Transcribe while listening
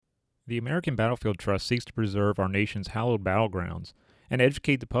The American Battlefield Trust seeks to preserve our nation's hallowed battlegrounds and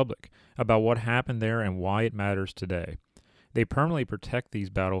educate the public about what happened there and why it matters today. They permanently protect these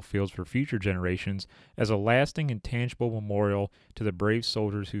battlefields for future generations as a lasting and tangible memorial to the brave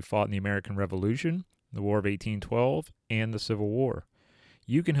soldiers who fought in the American Revolution, the War of 1812, and the Civil War.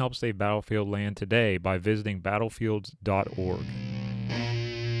 You can help save battlefield land today by visiting battlefields.org.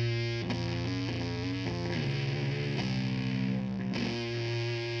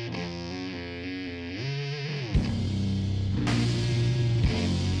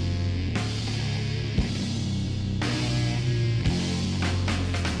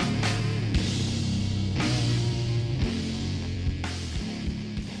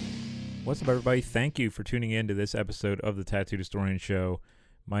 What's up, everybody? Thank you for tuning in to this episode of the Tattooed Historian Show.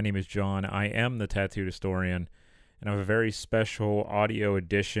 My name is John. I am the Tattooed Historian, and I have a very special audio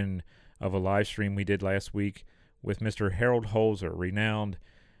edition of a live stream we did last week with Mr. Harold Holzer, renowned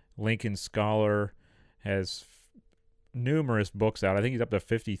Lincoln scholar, has numerous books out. I think he's up to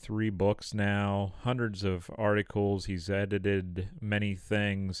 53 books now, hundreds of articles. He's edited many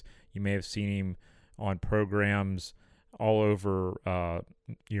things. You may have seen him on programs all over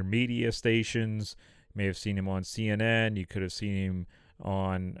your media stations. You may have seen him on CNN. You could have seen him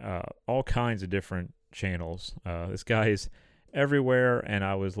on all kinds of different channels. This guy is everywhere, and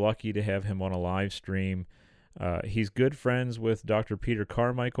I was lucky to have him on a live stream. He's good friends with Dr. Peter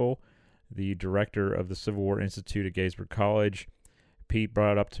Carmichael, the director of the Civil War Institute at Gettysburg College. Pete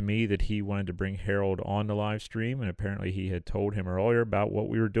brought up to me that he wanted to bring Harold on the live stream, and apparently he had told him earlier about what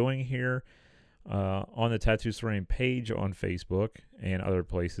we were doing here on the Tattooed Historian page on Facebook and other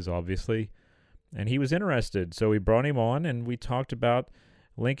places, obviously. And he was interested, so we brought him on, and we talked about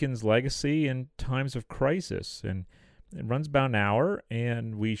Lincoln's legacy in times of crisis. And it runs about an hour,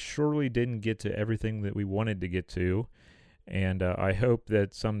 and we surely didn't get to everything that we wanted to get to. And I hope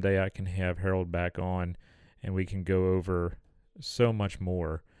that someday I can have Harold back on, and we can go over so much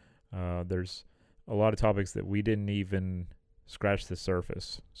more. There's a lot of topics that we didn't even scratch the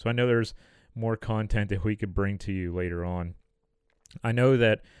surface. So I know there's more content that we could bring to you later on. I know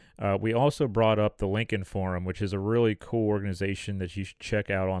that we also brought up the Lincoln Forum, which is a really cool organization that you should check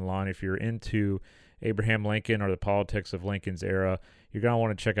out online if you're into Abraham Lincoln or the politics of Lincoln's era. You're going to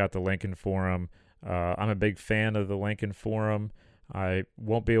want to check out the Lincoln Forum. I'm a big fan of the Lincoln Forum. I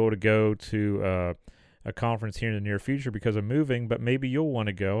won't be able to go to a conference here in the near future because I'm moving, but maybe you'll want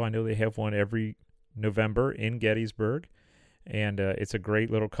to go. I know they have one every November in Gettysburg. And it's a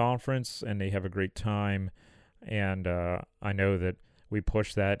great little conference, and they have a great time. And I know that we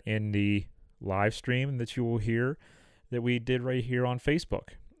push that in the live stream that you will hear that we did right here on Facebook.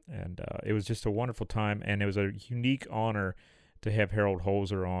 And it was just a wonderful time, and it was a unique honor to have Harold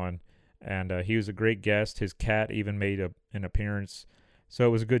Holzer on. And he was a great guest. His cat even made an appearance. So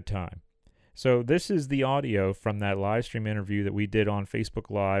it was a good time. So this is the audio from that live stream interview that we did on Facebook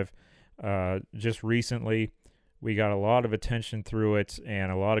Live just recently. We got a lot of attention through it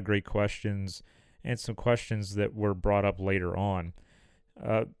and a lot of great questions and some questions that were brought up later on.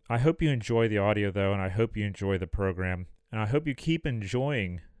 I hope you enjoy the audio, though, and I hope you enjoy the program. And I hope you keep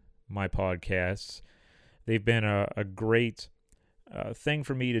enjoying my podcasts. They've been a great thing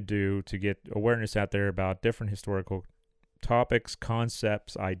for me to do to get awareness out there about different historical topics,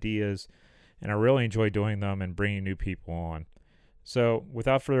 concepts, ideas, and I really enjoy doing them and bringing new people on. So,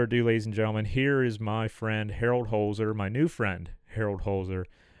 without further ado, ladies and gentlemen, here is my friend Harold Holzer, my new friend Harold Holzer,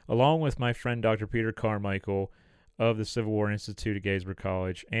 along with my friend Dr. Peter Carmichael of the Civil War Institute at Gettysburg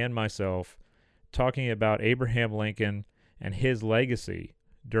College, and myself, talking about Abraham Lincoln and his legacy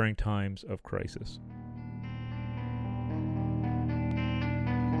during times of crisis.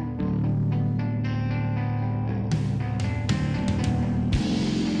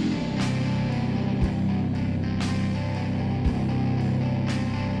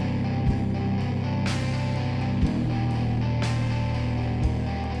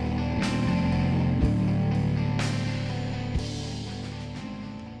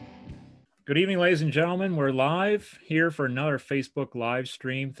 Good evening, ladies and gentlemen. We're live here for another Facebook live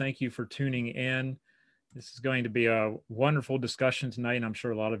stream. Thank you for tuning in. This is going to be a wonderful discussion tonight, and I'm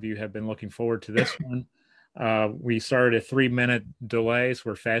sure a lot of you have been looking forward to this one. We started a 3-minute delay, so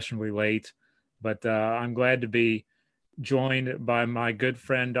we're fashionably late, but I'm glad to be joined by my good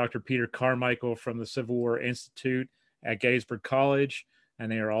friend, Dr. Peter Carmichael from the Civil War Institute at Gettysburg College, and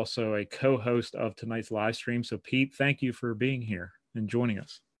they are also a co-host of tonight's live stream. So, Pete, thank you for being here and joining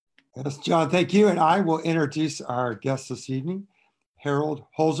us. Yes, John, thank you. And I will introduce our guest this evening, Harold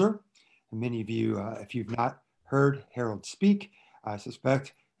Holzer. And many of you, if you've not heard Harold speak, I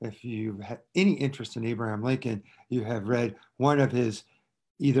suspect if you have any interest in Abraham Lincoln, you have read one of his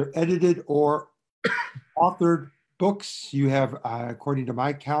either edited or authored books. You have, according to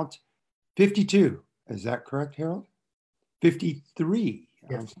my count, 52. Is that correct, Harold? 53.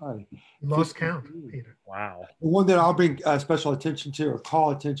 Yes. I'm sorry. Lost count, Peter. Wow. The one that I'll bring special attention to or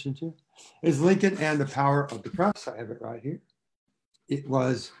call attention to is Lincoln and the Power of the Press. I have it right here. It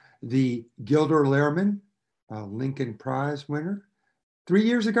was the Gilder Lehrman Lincoln Prize winner 3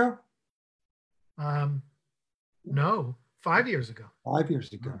 years ago. No, 5 years ago. 5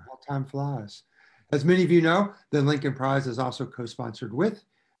 years ago. How time flies. As many of you know, the Lincoln Prize is also co-sponsored with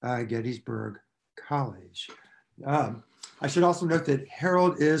Gettysburg College. I should also note that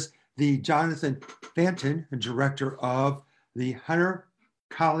Harold is the Jonathan Fanton, director of the Hunter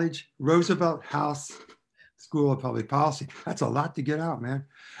College Roosevelt House School of Public Policy. That's a lot to get out, man.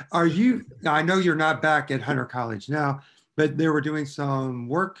 Are you, now I know you're not back at Hunter College now, but they were doing some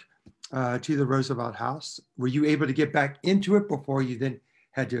work to the Roosevelt House. Were you able to get back into it before you then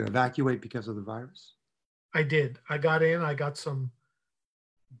had to evacuate because of the virus? I did. I got in, I got some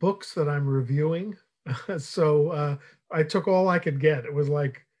books that I'm reviewing. So I took all I could get. It was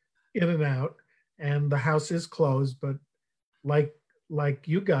like in and out, and the house is closed, but like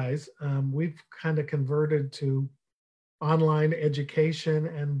you guys, we've kind of converted to online education,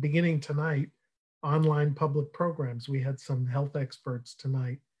 and beginning tonight, online public programs. We had some health experts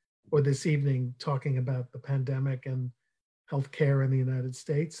tonight or this evening talking about the pandemic and healthcare in the United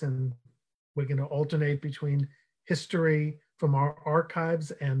States. And we're going to alternate between history from our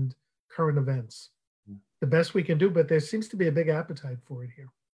archives and current events. The best we can do, but there seems to be a big appetite for it here.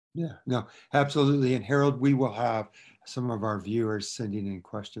 Yeah, no, absolutely. And Harold, we will have some of our viewers sending in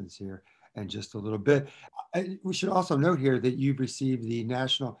questions here in just a little bit. We should also note here that you've received the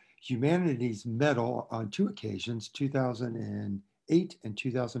National Humanities Medal on 2 occasions, 2008 and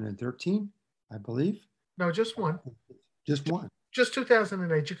 2013, I believe. No, just one. Just one. Just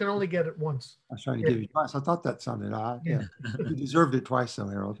 2008. You can only get it once. I was trying to give you twice. I thought that sounded odd. Yeah. You deserved it twice, though,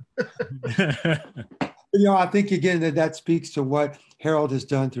 Harold. You know, I think, again, that speaks to what Harold has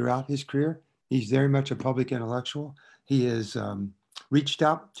done throughout his career. He's very much a public intellectual. He has reached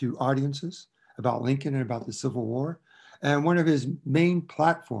out to audiences about Lincoln and about the Civil War. And one of his main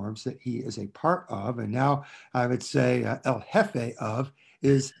platforms that he is a part of, and now I would say El Jefe of,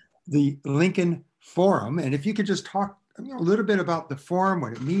 is the Lincoln Forum. And if you could just talk a little bit about the forum,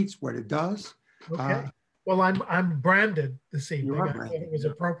 what it meets, what it does. Okay. Well, I'm branded this evening. You are I thought branded, it was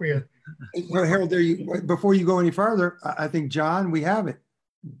appropriate. Well, Harold, before you go any further, I think, John, we have it.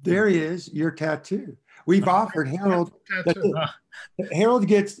 There he is, your tattoo. We've offered Harold, Harold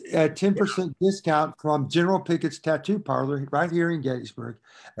gets a 10% discount from General Pickett's Tattoo Parlor right here in Gettysburg.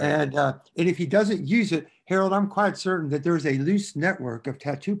 And if he doesn't use it, Harold, I'm quite certain that there's a loose network of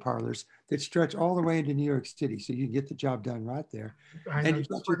tattoo parlors that stretch all the way into New York City. So you can get the job done right there. I know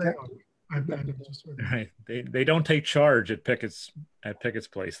just where they are. Right. They don't take charge at Pickett's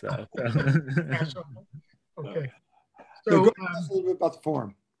place, though. Okay. So go tell us a little bit about the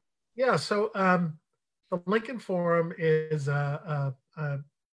forum. Yeah. So the Lincoln Forum is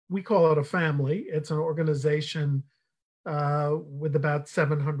we call it a family. It's an organization with about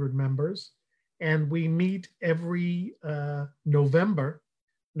 700 members, and we meet every November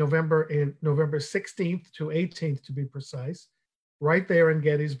 16th to 18th to be precise, right there in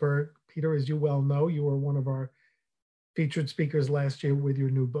Gettysburg. Peter, as you well know, you were one of our featured speakers last year with your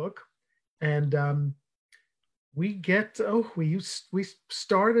new book. And we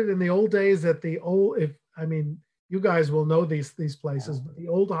started in the old days at the old, you guys will know these places, but the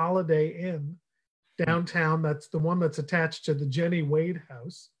old Holiday Inn downtown, that's the one that's attached to the Jenny Wade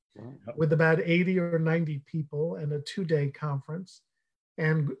House, with about 80 or 90 people and a 2-day conference.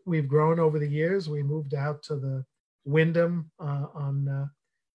 And we've grown over the years. We moved out to the Wyndham on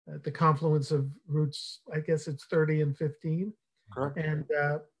the confluence of routes, I guess it's 30 and 15. Correct. And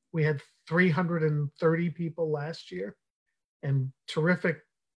we had 330 people last year and terrific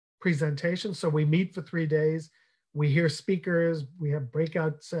presentations. So we meet for 3 days. We hear speakers. We have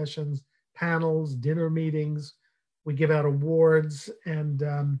breakout sessions, panels, dinner meetings. We give out awards, and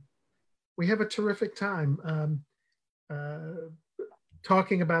we have a terrific time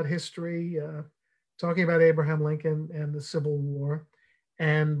talking about history, talking about Abraham Lincoln and the Civil War.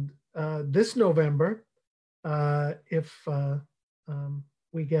 And this November, if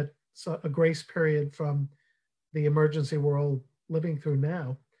we get a grace period from the emergency we're living through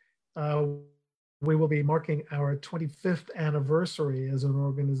now, we will be marking our 25th anniversary as an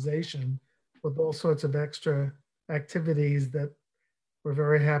organization with all sorts of extra activities that we're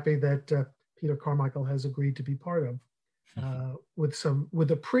very happy that Peter Carmichael has agreed to be part of, with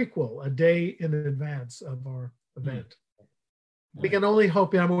a prequel, a day in advance of our event. we can only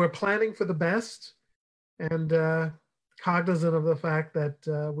hope. We're planning for the best, and cognizant of the fact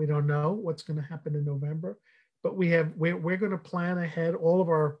that we don't know what's going to happen in November, but we're going to plan ahead. All of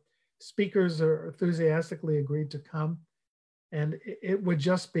our speakers are enthusiastically agreed to come, and it would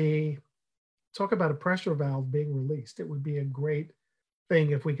just be, talk about a pressure valve being released. It would be a great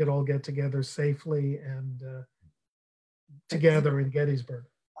thing if we could all get together safely and together in Gettysburg.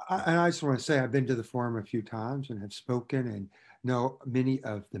 And I just want to say I've been to the forum a few times and have spoken and know many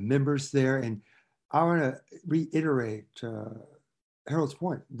of the members there. And I want to reiterate Harold's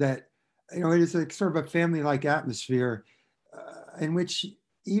point that it is a sort of a family-like atmosphere in which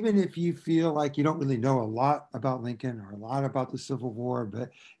even if you feel like you don't really know a lot about Lincoln or a lot about the Civil War, but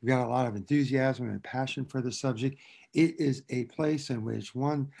you've got a lot of enthusiasm and passion for the subject, it is a place in which,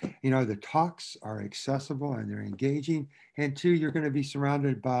 one, the talks are accessible and they're engaging, and two, you're going to be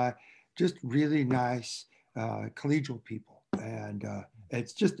surrounded by just really nice collegial people. And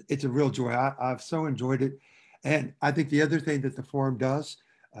it's a real joy. I've so enjoyed it. And I think the other thing that the forum does,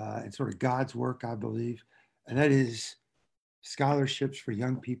 and sort of God's work, I believe, and that is scholarships for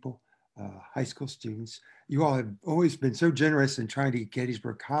young people, high school students. You all have always been so generous in trying to get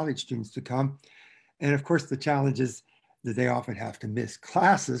Gettysburg College students to come. And of course, the challenge is that they often have to miss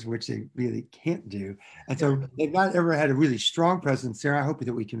classes, which they really can't do. And so they've not ever had a really strong presence there. I hope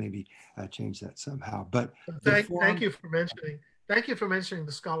that we can maybe change that somehow. But thank you for mentioning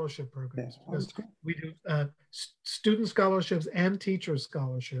the scholarship programs. Because we do student scholarships and teacher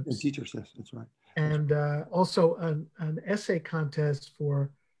scholarships. And teachers, yes, that's right. And also an essay contest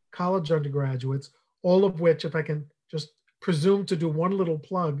for college undergraduates, all of which, if I can just presume to do one little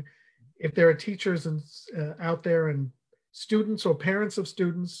plug, if there are teachers out there and students or parents of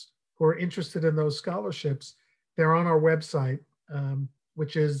students who are interested in those scholarships, they're on our website,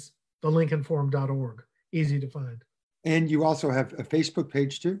 which is thelincolnforum.org. Easy to find. And you also have a Facebook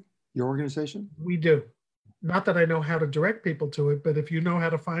page too, your organization? We do. Not that I know how to direct people to it, but if you know how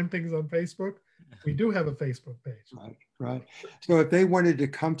to find things on Facebook, we do have a Facebook page. Right. So if they wanted to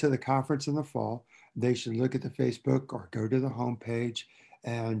come to the conference in the fall, they should look at the Facebook or go to the homepage.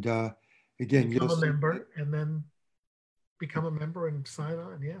 And again, become a member and then become a member and sign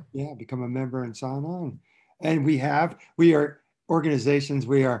on. Yeah, become a member and sign on. And we are organizations,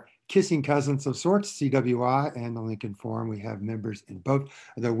 we are kissing cousins of sorts, CWI and the Lincoln Forum. We have members in both,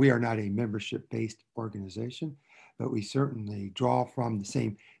 although we are not a membership-based organization, but we certainly draw from the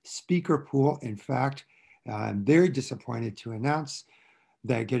same speaker pool. In fact, I'm very disappointed to announce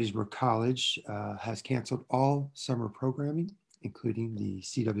that Gettysburg College has canceled all summer programming, including the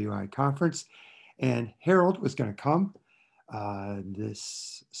CWI conference. And Harold was going to come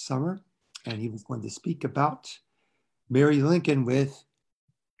this summer, and he was going to speak about Mary Lincoln with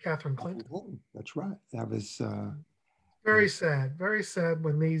Catherine Clinton. That's right. That was very sad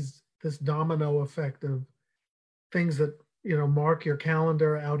when this domino effect of things that mark your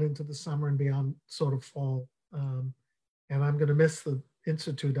calendar out into the summer and beyond sort of fall. And I'm going to miss the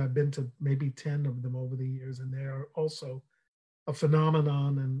Institute. I've been to maybe 10 of them over the years, and they are also a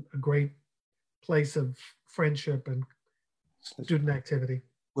phenomenon and a great place of friendship and student activity.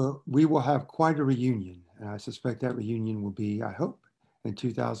 Well, we will have quite a reunion, and I suspect that reunion will be, I hope, in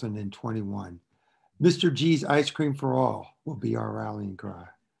 2021. Mr. G's Ice Cream for All will be our rallying cry.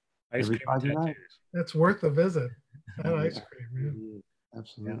 Ice cream tattoos. That's worth a visit. That ice cream, yeah.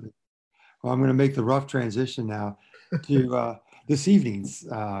 Absolutely. Yeah. Well, I'm going to make the rough transition now to this evening's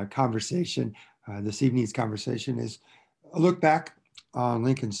conversation. This evening's conversation is a look back on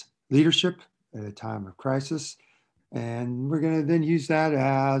Lincoln's leadership at a time of crisis. And we're going to then use that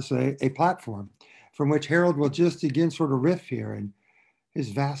as a platform from which Harold will just again sort of riff here and his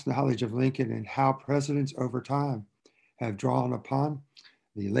vast knowledge of Lincoln and how presidents over time have drawn upon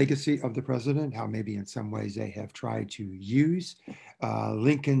the legacy of the president, how maybe in some ways they have tried to use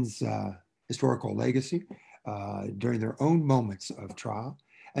Lincoln's historical legacy during their own moments of trial.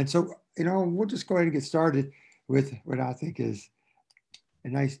 And so, we'll just go ahead and get started with what I think is a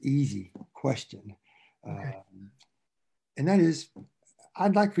nice, easy question. Okay. And that is,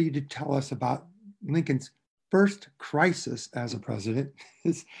 I'd like for you to tell us about Lincoln's first crisis as a president,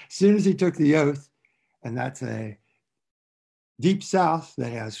 as soon as he took the oath, and that's a Deep South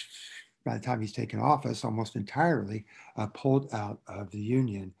that has, by the time he's taken office, almost entirely pulled out of the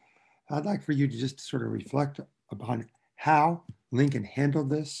Union. I'd like for you to just sort of reflect upon how Lincoln handled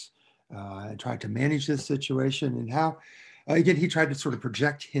this, and tried to manage this situation, and how, again, he tried to sort of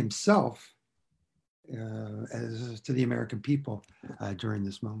project himself as to the American people during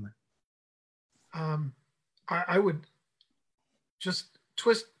this moment. I would just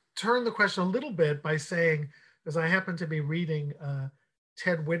turn the question a little bit by saying because I happen to be reading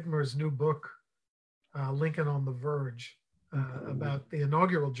Ted Whitmer's new book, Lincoln on the Verge, about the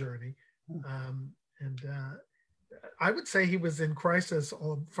inaugural journey. And I would say he was in crisis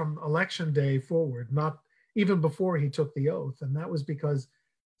from election day forward, not even before he took the oath. And that was because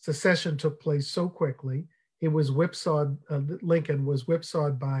secession took place so quickly. He was whipsawed, Lincoln was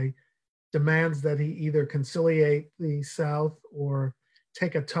whipsawed by demands that he either conciliate the South or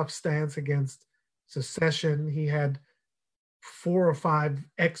take a tough stance against secession. He had 4 or 5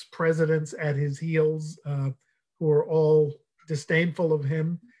 ex-presidents at his heels who were all disdainful of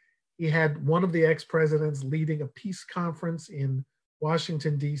him. He had one of the ex-presidents leading a peace conference in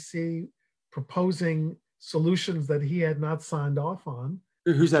Washington, D.C., proposing solutions that he had not signed off on.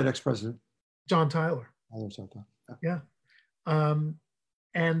 Who's that ex-president? John Tyler. Yeah. And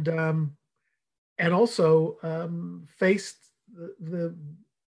also faced the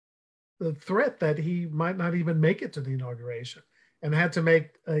threat that he might not even make it to the inauguration, and had to make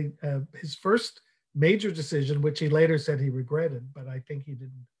his first major decision, which he later said he regretted, but I think he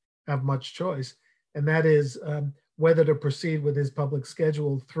didn't have much choice, and that is whether to proceed with his public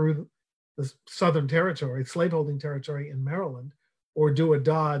schedule through the Southern Territory, slaveholding territory in Maryland, or do a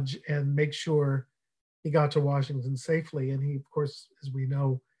dodge and make sure he got to Washington safely. And he, of course, as we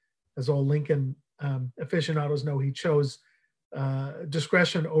know, as all Lincoln aficionados know, he chose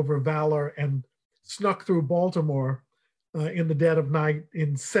discretion over valor and snuck through Baltimore in the dead of night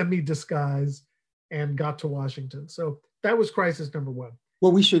in semi-disguise and got to Washington. So that was crisis number 1.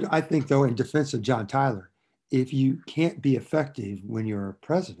 Well, we should, I think, though, in defense of John Tyler, if you can't be effective when you're a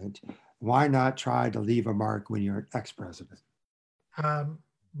president, why not try to leave a mark when you're an ex-president?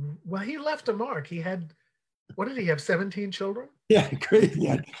 Well, he left a mark. He had, what did he have, 17 children? Yeah, crazy.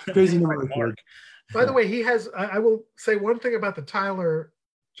 Yeah, crazy number. By the way, he has, I will say one thing about the Tyler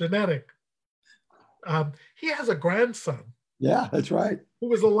genetic. He has a grandson. Yeah, that's right. Who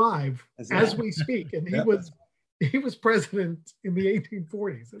was alive as we speak. And he was president in the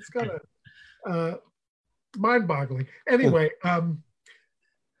 1840s. It's kind of mind-boggling. Anyway,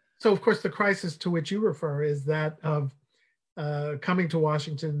 so of course the crisis to which you refer is that of coming to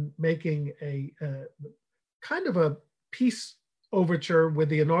Washington, making a kind of a peace overture with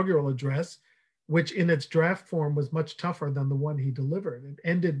the inaugural address, which in its draft form was much tougher than the one he delivered. It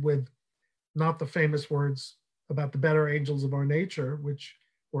ended with not the famous words about the better angels of our nature, which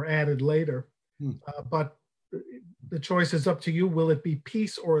were added later, but the choice is up to you. Will it be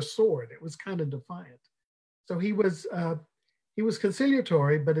peace or a sword? It was kind of defiant. So he was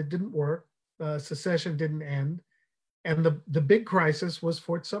conciliatory, but it didn't work. Secession didn't end. And the big crisis was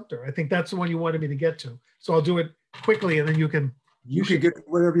Fort Sumter. I think that's the one you wanted me to get to. So I'll do it quickly, and then you can get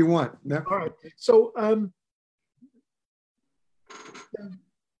whatever you want. Yeah. All right. So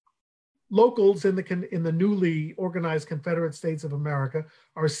locals in the newly organized Confederate States of America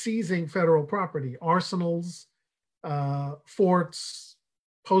are seizing federal property, arsenals, forts,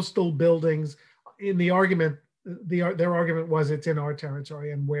 postal buildings. In the argument, their argument was it's in our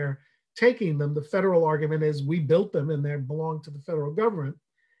territory and we're taking them. The federal argument is we built them and they belong to the federal government.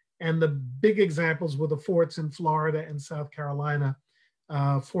 And the big examples were the forts in Florida and South Carolina.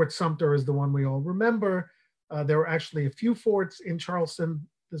 Fort Sumter is the one we all remember. There were actually a few forts in Charleston.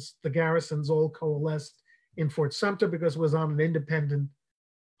 The garrisons all coalesced in Fort Sumter because it was on an independent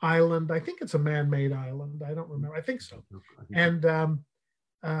island. I think it's a man-made island. I don't remember. I think so. And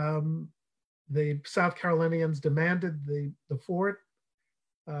the South Carolinians demanded the fort.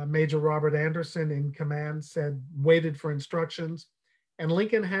 Major Robert Anderson in command waited for instructions. And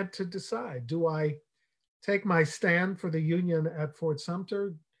Lincoln had to decide, do I take my stand for the Union at Fort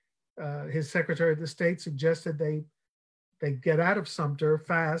Sumter? His Secretary of the State suggested they get out of Sumter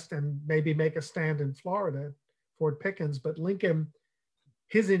fast and maybe make a stand in Florida, Fort Pickens. But Lincoln,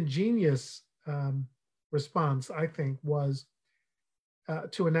 his ingenious response, I think, was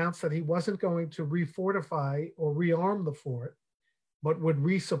to announce that he wasn't going to refortify or rearm the fort, but would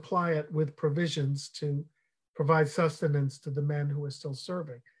resupply it with provisions to provide sustenance to the men who were still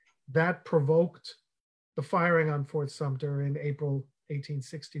serving. That provoked the firing on Fort Sumter in April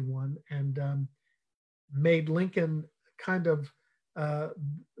 1861 and made Lincoln kind of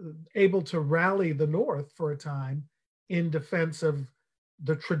able to rally the North for a time in defense of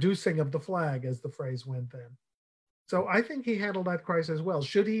the traducing of the flag, as the phrase went then. So I think he handled that crisis well.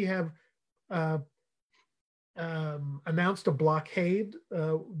 Should he have announced a blockade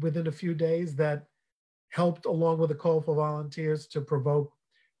within a few days that helped, along with a call for volunteers, to provoke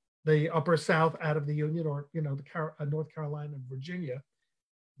the Upper South out of the Union, or the North Carolina and Virginia?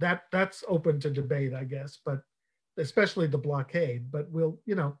 That's open to debate, I guess, but especially the blockade. But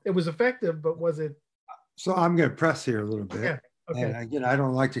it was effective, but was it So I'm going to press here a little bit. Yeah. Okay. And again, I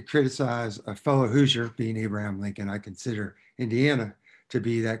don't like to criticize a fellow Hoosier being Abraham Lincoln. I consider Indiana to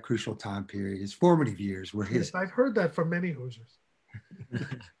be that crucial time period, his formative years where his. Yes, I've heard that from many Hoosiers.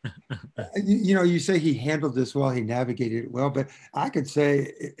 You say he handled this well, he navigated it well, but I could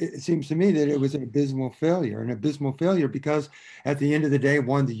say it seems to me that it was an abysmal failure because at the end of the day,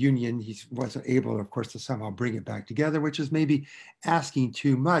 one, the Union, he wasn't able, of course, to somehow bring it back together, which is maybe asking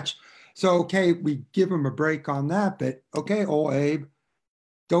too much. So, okay, we give him a break on that, but okay, old Abe,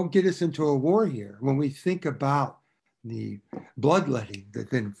 don't get us into a war here. When we think about the bloodletting that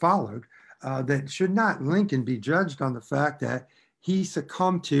then followed, that should not Lincoln be judged on the fact that he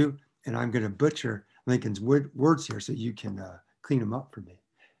succumbed to, and I'm going to butcher Lincoln's words here so you can clean them up for me,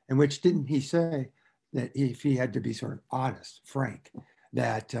 in which didn't he say that if he had to be sort of honest, frank,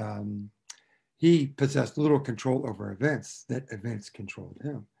 that he possessed little control over events, that events controlled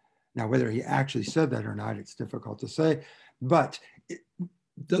him. Now, whether he actually said that or not, it's difficult to say, but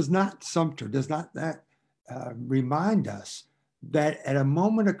does not that remind us that at a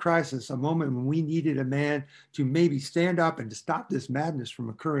moment of crisis, a moment when we needed a man to maybe stand up and to stop this madness from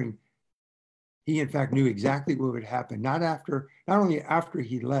occurring, he in fact knew exactly what would happen, not only after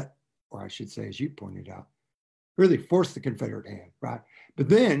he let, or I should say, as you pointed out, really forced the Confederate hand, right? But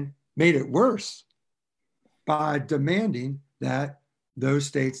then made it worse by demanding that those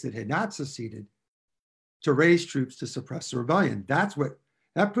states that had not seceded to raise troops to suppress the rebellion. That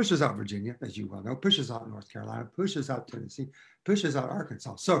pushes out Virginia, as you well know, pushes out North Carolina, pushes out Tennessee, pushes out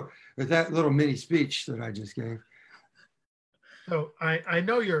Arkansas. So with that little mini speech that I just gave. So I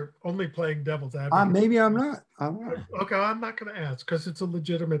know you're only playing devil's advocate. Maybe I'm not. Okay, I'm not going to ask because it's a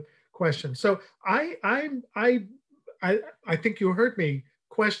legitimate question. So I think you heard me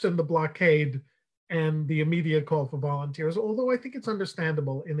question the blockade and the immediate call for volunteers, although I think it's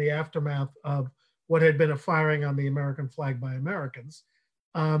understandable in the aftermath of what had been a firing on the American flag by Americans.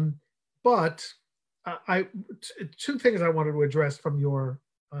 But two things I wanted to address from your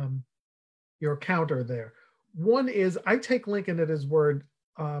counter there. One is I take Lincoln at his word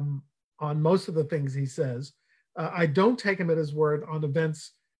on most of the things he says. I don't take him at his word on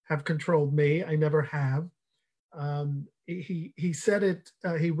events have controlled me. I never have. He said it.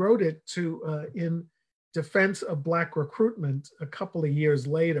 He wrote it in defense of Black recruitment a couple of years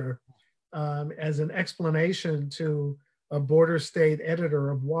later as an explanation to a border state editor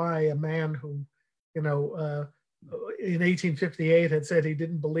of why a man who, in 1858 had said he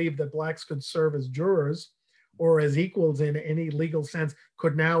didn't believe that Blacks could serve as jurors or as equals in any legal sense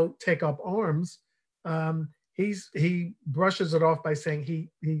could now take up arms. He brushes it off by saying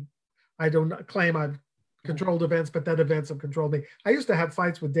I don't claim I've controlled events, but that events have controlled me. I used to have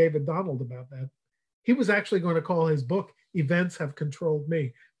fights with David Donald about that. He was actually going to call his book "Events Have Controlled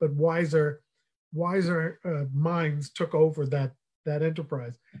Me," but wiser minds took over that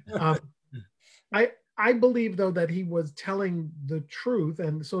enterprise. I believe, though, that he was telling the truth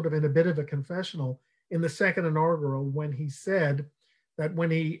and sort of in a bit of a confessional in the second inaugural when he said that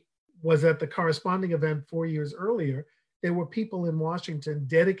when he was at the corresponding event 4 years earlier, there were people in Washington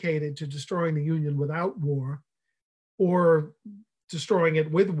dedicated to destroying the Union without war or destroying it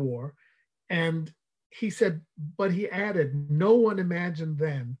with war. And he said, but he added, no one imagined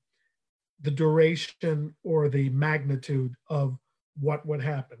then the duration or the magnitude of what would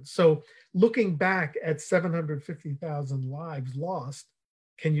happen. So looking back at 750,000 lives lost,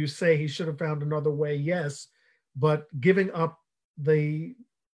 can you say he should have found another way? Yes, but giving up the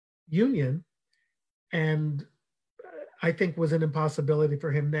Union, and I think was an impossibility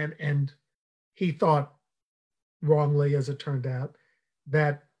for him then. And he thought wrongly, as it turned out,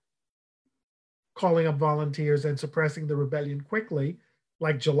 that calling up volunteers and suppressing the rebellion quickly,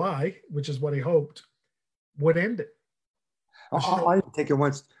 like July, which is what he hoped, would end it. I take it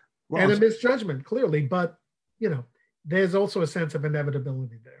once. Well, and a misjudgment, clearly, but there's also a sense of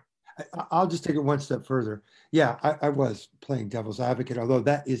inevitability there. I'll just take it one step further. Yeah, I was playing devil's advocate, although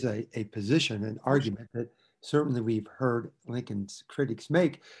that is a position, an argument that certainly we've heard Lincoln's critics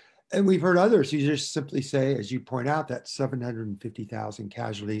make. And we've heard others who just simply say, as you point out, that 750,000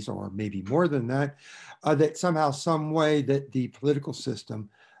 casualties, or maybe more than that, that somehow, some way that the political system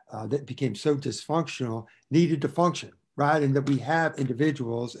that became so dysfunctional needed to function, right? And that we have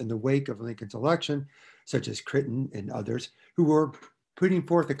individuals in the wake of Lincoln's election, such as Critton and others, who were putting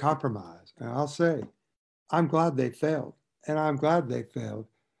forth a compromise. And I'll say, I'm glad they failed. And I'm glad they failed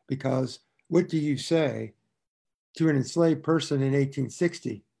because what do you say to an enslaved person in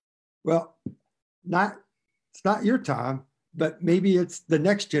 1860? Well, it's not your time, but maybe it's the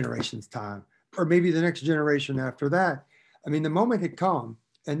next generation's time, or maybe the next generation after that. I mean, the moment had come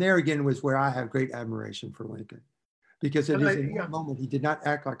And there again was where I have great admiration for Lincoln, because it is in that moment he did not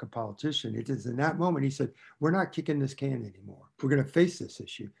act like a politician. It is in that moment he said, "We're not kicking this can anymore. We're going to face this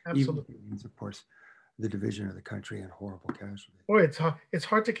issue." Absolutely. Even if it means, of course, the division of the country and horrible casualties. Boy, it's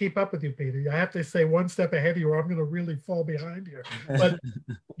hard to keep up with you, Peter. I have to say one step ahead of you, or I'm going to really fall behind here. But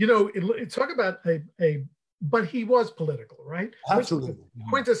talk about but he was political, right? Absolutely.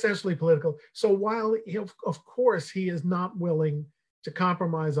 Quintessentially political. So while of course he is not willing to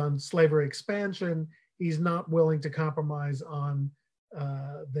compromise on slavery expansion, he's not willing to compromise on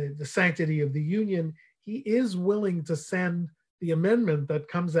the sanctity of the Union, he is willing to send the amendment that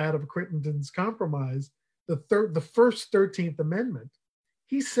comes out of Crittenden's compromise, the first 13th Amendment.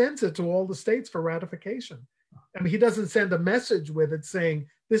 He sends it to all the states for ratification. I mean, he doesn't send a message with it saying,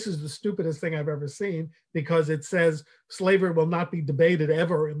 this is the stupidest thing I've ever seen, because it says slavery will not be debated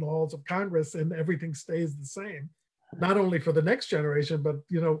ever in the halls of Congress and everything stays the same, not only for the next generation, but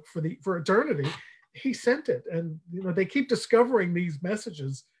for eternity. He sent it, and they keep discovering these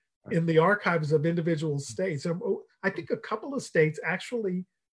messages in the archives of individual states. And I think a couple of states actually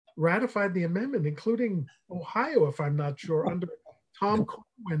ratified the amendment, including Ohio, if I'm not sure, under Tom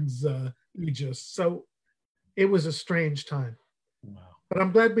Corwin's aegis. So it was a strange time. Wow. But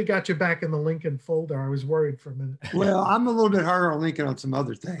I'm glad we got you back in the Lincoln folder. I was worried for a minute. Well, I'm a little bit harder on Lincoln on some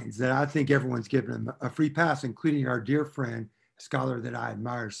other things that I think everyone's given him a free pass, including our dear friend, a scholar that I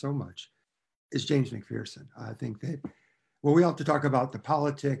admire so much, is James McPherson. I think that, well, we have to talk about the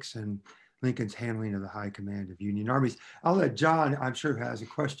politics and Lincoln's handling of the high command of Union armies. I'll let John, I'm sure, has a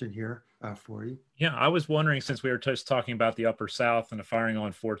question here for you. Yeah, I was wondering, since we were just talking about the Upper South and the firing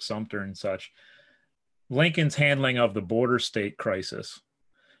on Fort Sumter and such, Lincoln's handling of the border state crisis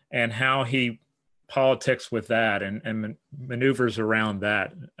and how he politics with that and maneuvers around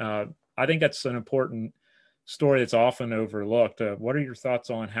that. I think that's an important story that's often overlooked. What are your thoughts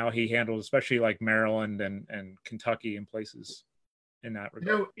on how he handled, especially like Maryland and Kentucky and places in that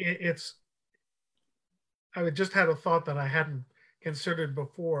regard? I just had a thought that I hadn't considered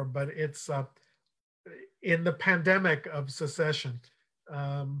before, but it's in the pandemic of secession,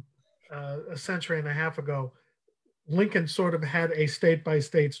 a century and a half ago, Lincoln sort of had a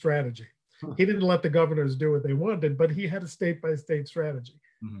state-by-state strategy. He didn't let the governors do what they wanted, but he had a state-by-state strategy.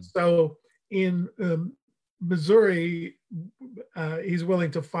 Mm-hmm. So in Missouri, he's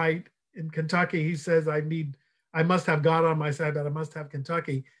willing to fight. In Kentucky, he says, I must have God on my side, but I must have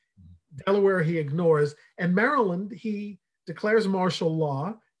Kentucky. Delaware, he ignores. And Maryland, he declares martial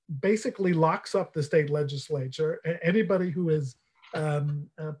law, basically locks up the state legislature. Anybody who is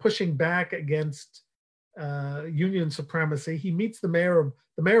pushing back against Union supremacy. He meets the mayor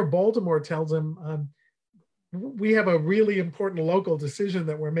of Baltimore, tells him, we have a really important local decision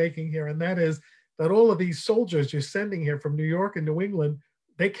that we're making here, and that is that all of these soldiers you're sending here from New York and New England,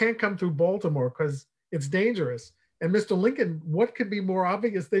 they can't come through Baltimore because it's dangerous. And Mr. Lincoln, what could be more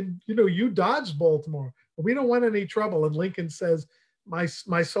obvious than, you dodged Baltimore, but we don't want any trouble. And Lincoln says, my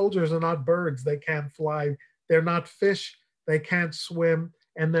soldiers are not birds. They can't fly. They're not fish. They can't swim.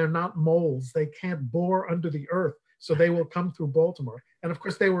 And they're not moles. They can't bore under the earth. So they will come through Baltimore. And of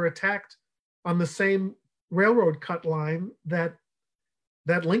course, they were attacked on the same railroad cut line that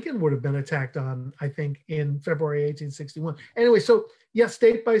Lincoln would have been attacked on, I think, in February 1861. Anyway, so yes,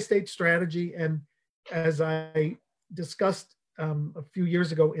 state by state strategy. And as I discussed a few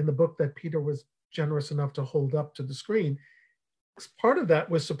years ago in the book that Peter was generous enough to hold up to the screen, part of that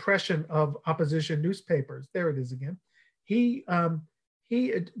was suppression of opposition newspapers. There it is again.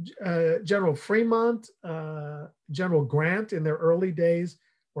 General Fremont, General Grant in their early days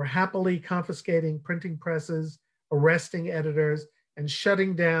were happily confiscating printing presses, arresting editors, and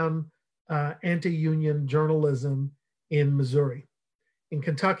shutting down anti-union journalism in Missouri. In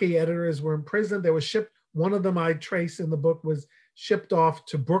Kentucky, editors were imprisoned. They were shipped. One of them I trace in the book was shipped off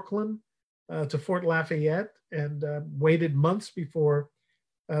to Brooklyn, to Fort Lafayette, and waited months before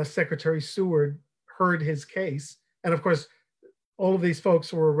Secretary Seward heard his case. And of course, all of these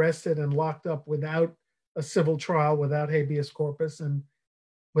folks were arrested and locked up without a civil trial, without habeas corpus, and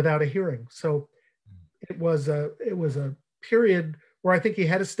without a hearing. So it was a period where I think he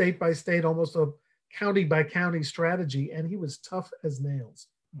had a state by state, almost a county by county strategy, and he was tough as nails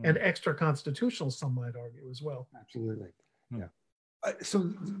and extra constitutional, some might argue as well. Absolutely, yeah.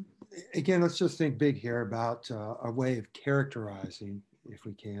 So again, let's just think big here about a way of characterizing, if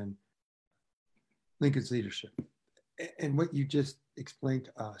we can, Lincoln's leadership. And what you just explained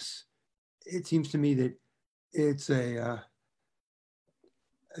to us, it seems to me that it's a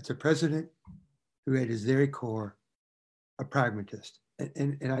president who at his very core a pragmatist,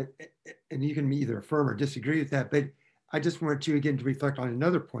 and you can either affirm or disagree with that, but I just want you again to reflect on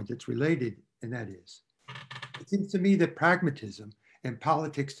another point that's related, and that is, it seems to me that pragmatism in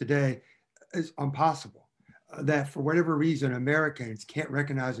politics today is impossible. That for whatever reason, Americans can't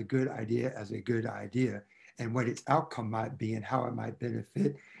recognize a good idea as a good idea and what its outcome might be and how it might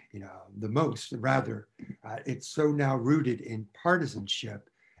benefit, the most. Rather, it's so now rooted in partisanship.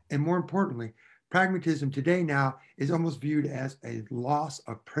 And more importantly, pragmatism today now is almost viewed as a loss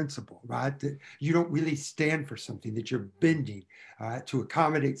of principle, right? That you don't really stand for something, that you're bending to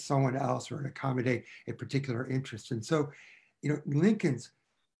accommodate someone else or to accommodate a particular interest. And so, Lincoln's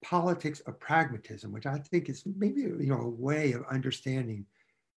politics of pragmatism, which I think is maybe, a way of understanding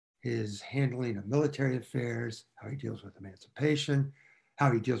his handling of military affairs, how he deals with emancipation,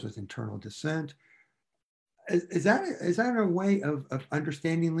 how he deals with internal dissent. Is that a way of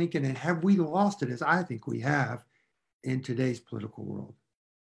understanding Lincoln? And have we lost it, as I think we have, in today's political world?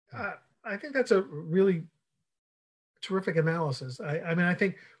 I think that's a really terrific analysis. I mean, I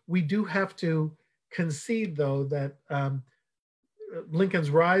think we do have to concede, though, that Lincoln's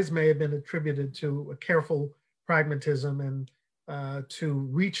rise may have been attributed to a careful pragmatism and to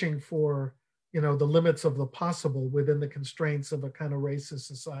reaching for, the limits of the possible within the constraints of a kind of racist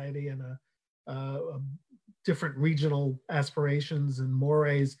society and a different regional aspirations and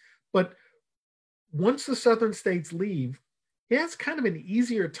mores. But once the Southern states leave, he has kind of an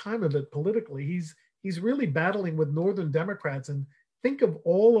easier time of it politically. He's really battling with Northern Democrats, and think of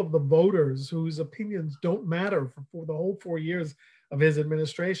all of the voters whose opinions don't matter for the whole 4 years of his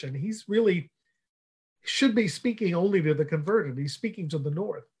administration. He's really should be speaking only to the converted. He's speaking to the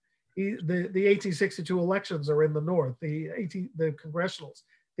North. The 1862 elections are in the North, the congressionals.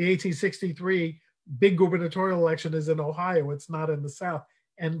 The 1863 big gubernatorial election is in Ohio. It's not in the South.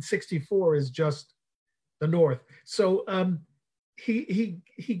 And 64 is just the North. So he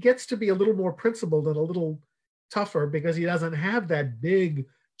gets to be a little more principled and a little tougher because he doesn't have that big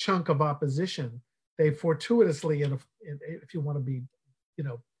chunk of opposition. They fortuitously, if you want to be,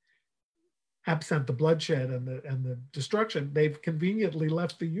 absent the bloodshed and the destruction, they've conveniently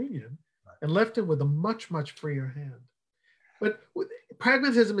left the Union and left it with a much, much freer hand. But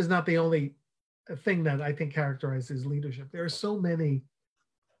pragmatism is not the only thing that I think characterizes leadership. There are so many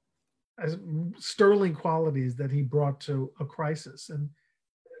sterling qualities that he brought to a crisis. And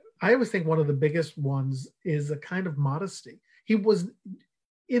I always think one of the biggest ones is a kind of modesty. He was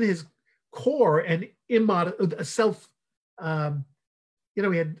in his core and he had a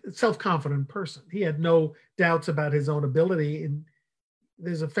self-confident person. He had no doubts about his own ability. And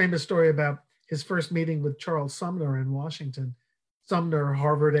there's a famous story about his first meeting with Charles Sumner in Washington. Sumner,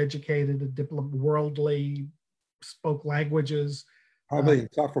 Harvard educated, a diplomat, worldly, spoke languages. Probably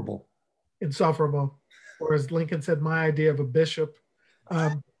insufferable. Or as Lincoln said, my idea of a bishop,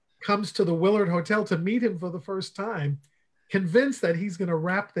 comes to the Willard Hotel to meet him for the first time, convinced that he's going to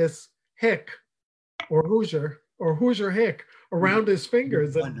wrap this hick or Hoosier hick around his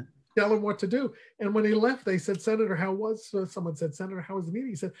fingers and tell him what to do. And when he left, they said, someone said, Senator, how was the meeting?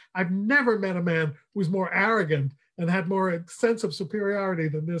 He said, I've never met a man who's more arrogant and had more sense of superiority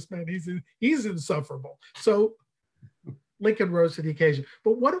than this man. He's insufferable. So Lincoln rose to the occasion.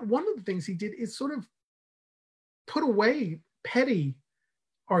 But one of the things he did is sort of put away petty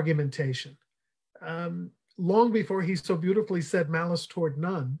argumentation. Long before he so beautifully said malice toward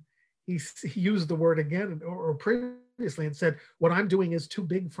none, he used the word again or previously and said, what I'm doing is too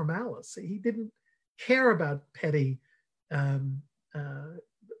big for malice. He didn't care about petty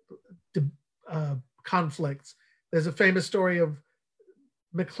conflicts. There's a famous story of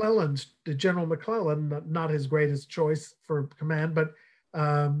General McClellan, not his greatest choice for command, but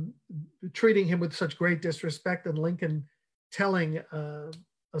treating him with such great disrespect, and Lincoln telling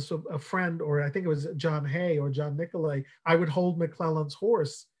a friend, or I think it was John Hay or John Nicolay, I would hold McClellan's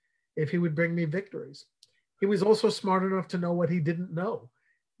horse if he would bring me victories. He was also smart enough to know what he didn't know.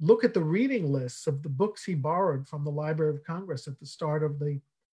 Look at the reading lists of the books he borrowed from the Library of Congress at the start of the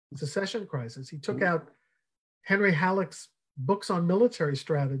secession crisis. He took out Henry Halleck's books on military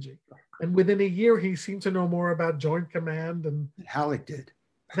strategy. And within a year, he seemed to know more about Joint Command and Halleck did.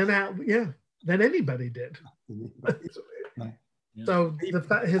 Than anybody did. So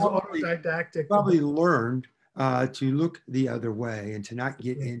his autodidactic probably learned to look the other way and to not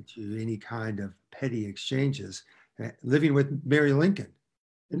get into any kind of petty exchanges. Living with Mary Lincoln,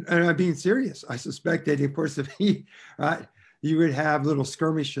 and I'm being serious. I suspect that, of course, if you would have little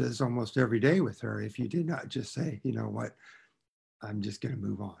skirmishes almost every day with her if you did not just say, you know what, I'm just going to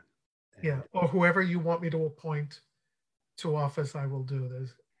move on. Yeah, or whoever you want me to appoint to office, I will do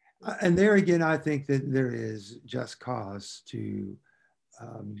this. And there again, I think that there is just cause to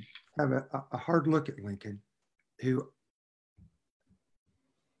have a hard look at Lincoln, who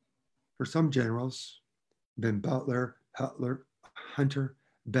for some generals, Ben Butler, Hunter,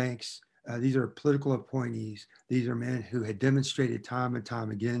 Banks, these are political appointees. These are men who had demonstrated time and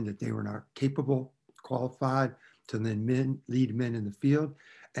time again that they were not capable, qualified to then lead men in the field.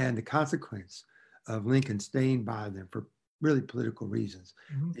 And the consequence of Lincoln staying by them for really political reasons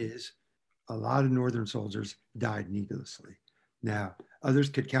is a lot of Northern soldiers died needlessly. Now, others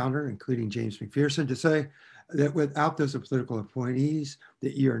could counter, including James McPherson, to say that without those political appointees,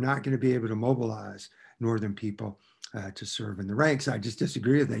 that you are not going to be able to mobilize Northern people to serve in the ranks. I just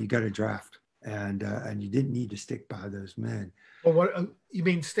disagree with that. You got to draft, and you didn't need to stick by those men. Well, what you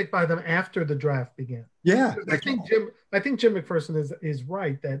mean, stick by them after the draft began? Yeah, I think Jim McPherson is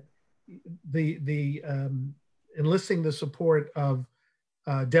right that the enlisting the support of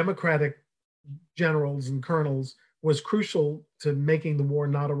Democratic generals and colonels was crucial to making the war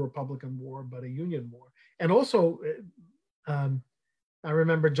not a Republican war but a Union war. And also, I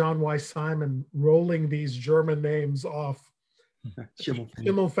remember John Y. Simon rolling these German names off,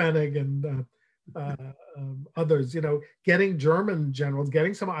 Schimmelpfennig and others. You know, getting German generals,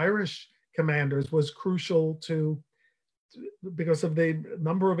 getting some Irish commanders was crucial because of the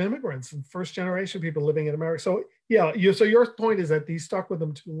number of immigrants and first generation people living in America. So yeah, so your point is that these stuck with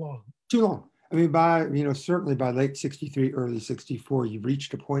them too long. Too long. I mean, certainly by late 63, early 64, you've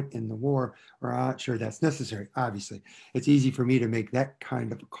reached a point in the war where I'm not sure that's necessary. Obviously, it's easy for me to make that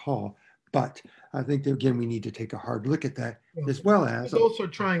kind of a call, but I think that, again, we need to take a hard look at that, as well as also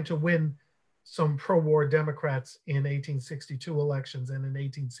trying to win some pro-war Democrats in 1862 elections and in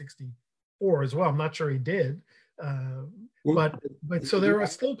 1864 as well. I'm not sure he did, but so there are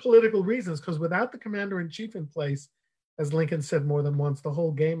still political reasons, because without the commander-in-chief in place, as Lincoln said more than once, the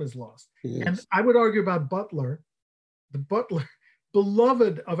whole game is lost. Yes. And I would argue about Butler,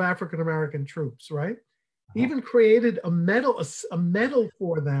 beloved of African-American troops, right? He even created a medal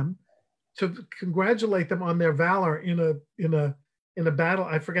for them to congratulate them on their valor in a battle.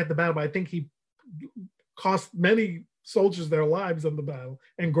 I forget the battle, but I think he cost many soldiers their lives in the battle,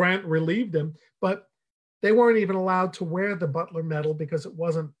 and Grant relieved them. But they weren't even allowed to wear the Butler medal because it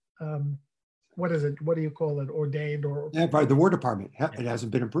wasn't what is it? What do you call it? Ordained or? Yeah, by the War Department. It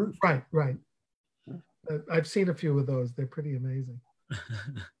hasn't been approved. Right. I've seen a few of those. They're pretty amazing.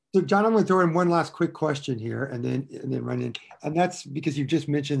 So, John, I'm going to throw in one last quick question here, and then run in, and that's because you just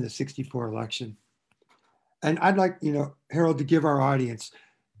mentioned the '64 election, and I'd like Harold to give our audience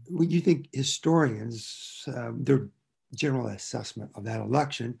what you think historians their general assessment of that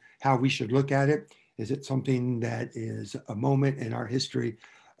election, how we should look at it. Is it something that is a moment in our history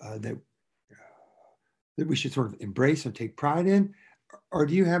that we should sort of embrace and take pride in? Or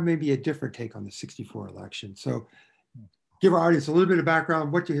do you have maybe a different take on the '64 election? So give our audience a little bit of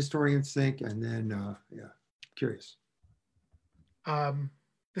background. What do historians think? And then, curious.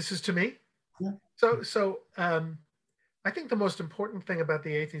 This is to me? Yeah. So I think the most important thing about the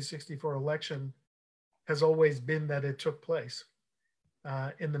 1864 election has always been that it took place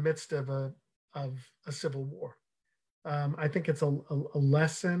in the midst of a civil war. I think it's a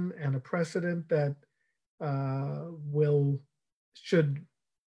lesson and a precedent that should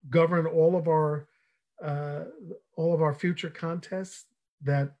govern all of our future contests.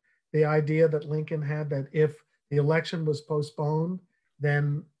 That the idea that Lincoln had that if the election was postponed,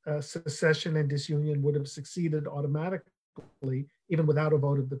 then secession and disunion would have succeeded automatically, even without a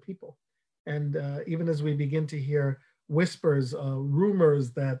vote of the people. And even as we begin to hear whispers,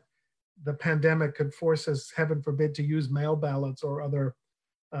 rumors that the pandemic could force us, heaven forbid, to use mail ballots or other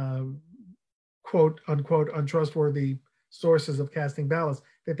quote unquote untrustworthy sources of casting ballots,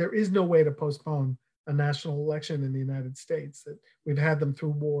 that there is no way to postpone a national election in the United States, that we've had them through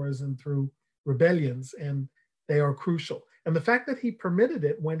wars and through rebellions, and they are crucial. And the fact that he permitted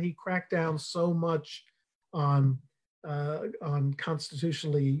it when he cracked down so much on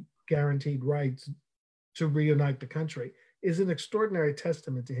constitutionally guaranteed rights to reunite the country is an extraordinary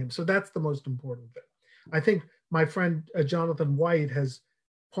testament to him. So that's the most important thing. I think my friend Jonathan White has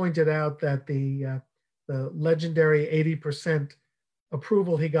pointed out that the legendary 80%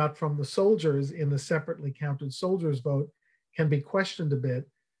 approval he got from the soldiers in the separately counted soldiers vote can be questioned a bit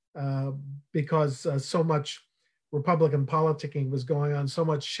because so much Republican politicking was going on, so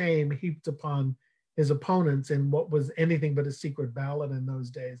much shame heaped upon his opponents in what was anything but a secret ballot in those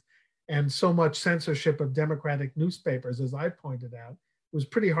days, and so much censorship of Democratic newspapers, as I pointed out. It was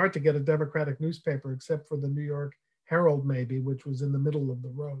pretty hard to get a Democratic newspaper, except for the New York Herald, maybe, which was in the middle of the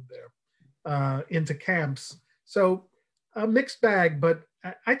road there, into camps. So a mixed bag, but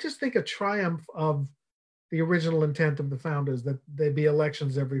I just think a triumph of the original intent of the founders, that they be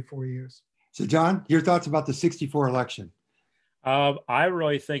elections every 4 years. So, John, your thoughts about the '64 election? I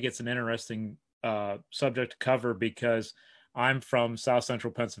really think it's an interesting subject to cover because I'm from South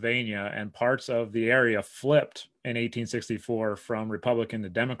Central Pennsylvania, and parts of the area flipped in 1864 from Republican to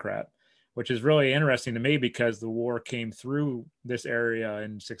Democrat, which is really interesting to me because the war came through this area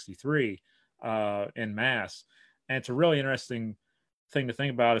in '63 in mass, and it's a really interesting thing to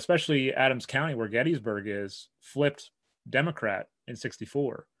think about, especially Adams County, where Gettysburg is, flipped Democrat in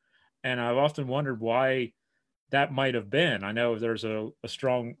 '64, and I've often wondered why that might have been. I know there's a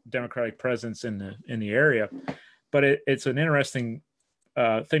strong Democratic presence in the area, but it's an interesting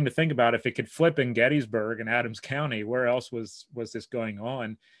thing to think about. If it could flip in Gettysburg and Adams County, where else was this going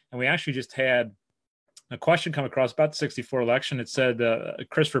on? And we actually just had a question come across about the '64 election. It said,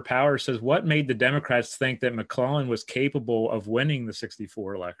 Christopher Powers says, what made the Democrats think that McClellan was capable of winning the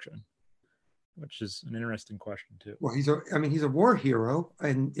 '64 election? Which is an interesting question too. Well, he's a war hero,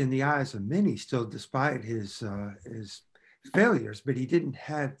 and in the eyes of many, still, despite his failures. But he didn't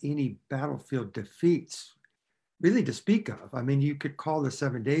have any battlefield defeats really to speak of. I mean, you could call the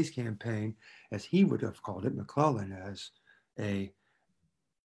 7 Days Campaign, as he would have called it, McClellan, as a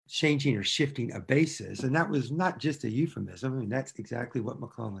changing or shifting of bases, and that was not just a euphemism. I mean, that's exactly what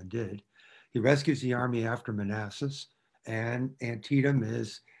McClellan did. He rescues the army after Manassas, and Antietam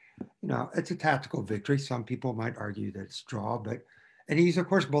is, it's a tactical victory. Some people might argue that it's draw, and he's of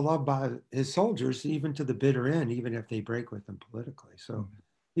course beloved by his soldiers, even to the bitter end, even if they break with him politically. So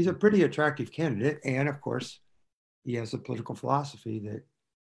he's a pretty attractive candidate. And of course, he has a political philosophy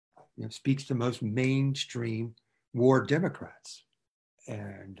that speaks to most mainstream war Democrats.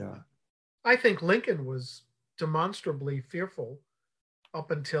 And I think Lincoln was demonstrably fearful up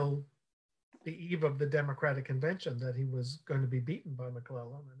until the eve of the Democratic convention that he was going to be beaten by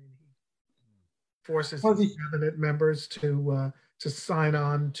McClellan. I mean, he forces his cabinet members to sign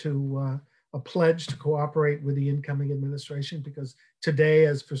on to a pledge to cooperate with the incoming administration, because today,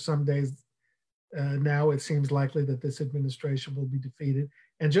 as for some days now, it seems likely that this administration will be defeated.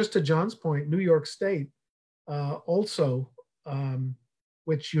 And just to John's point, New York State also,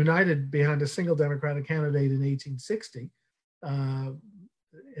 which united behind a single Democratic candidate in 1860,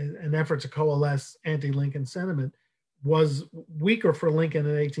 an effort to coalesce anti-Lincoln sentiment, was weaker for Lincoln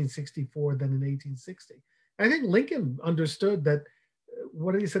in 1864 than in 1860. I think Lincoln understood that,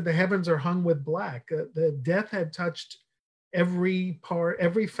 what he said, the heavens are hung with black. The death had touched every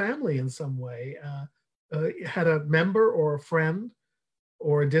family in some way. Had a member or a friend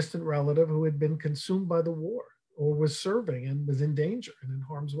or a distant relative who had been consumed by the war or was serving and was in danger and in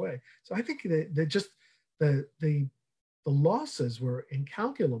harm's way. So I think that just the losses were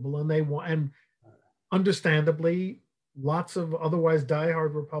incalculable, and understandably, lots of otherwise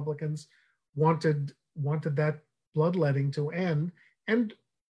diehard Republicans wanted that bloodletting to end. And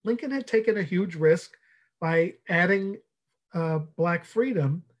Lincoln had taken a huge risk by adding Black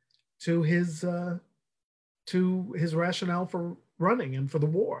freedom to his rationale for running and for the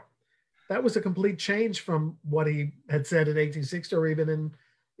war. That was a complete change from what he had said in 1860 or even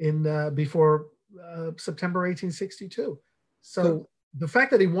in before September 1862. So the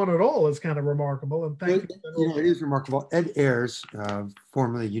fact that he won it all is kind of remarkable. And thank you. It is remarkable. Ed Ayers,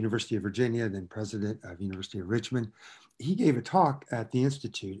 formerly University of Virginia, then president of University of Richmond, he gave a talk at the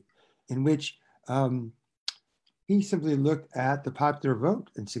Institute in which he simply looked at the popular vote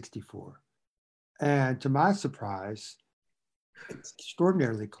in '64. And to my surprise, it's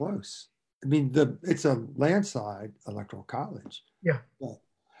extraordinarily close. I mean, it's a landslide electoral college. Yeah.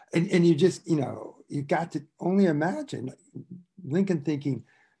 And you just, you got to only imagine Lincoln thinking,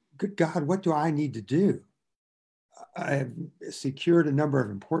 good God, what do I need to do? I have secured a number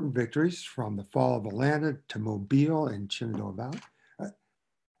of important victories, from the fall of Atlanta to Mobile and Shenandoah Valley.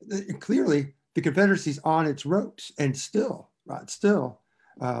 Clearly, the Confederacy's on its ropes, and still,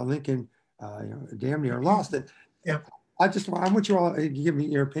 Lincoln, damn near lost it. Yeah. I want you all to give me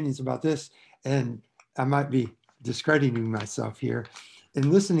your opinions about this, and I might be discrediting myself here. In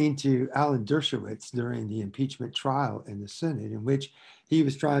listening to Alan Dershowitz during the impeachment trial in the Senate, in which he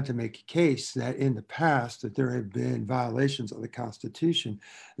was trying to make a case that in the past that there had been violations of the Constitution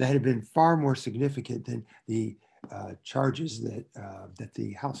that had been far more significant than the charges that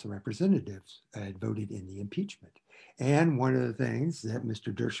the House of Representatives had voted in the impeachment. And one of the things that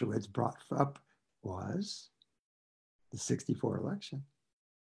Mr. Dershowitz brought up was the '64 election.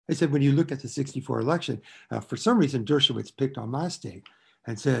 He said, when you look at the '64 election, for some reason, Dershowitz picked on my state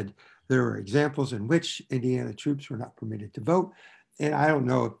and said there were examples in which Indiana troops were not permitted to vote. And I don't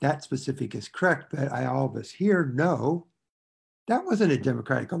know if that specific is correct, but all of us here know that wasn't a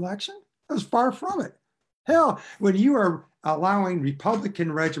democratic election. It was far from it. Hell, when you are allowing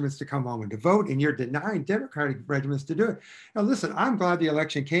Republican regiments to come home and to vote, and you're denying Democratic regiments to do it. Now, listen, I'm glad the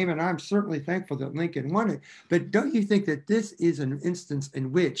election came, and I'm certainly thankful that Lincoln won it. But don't you think that this is an instance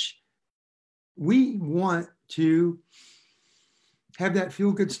in which we want to have that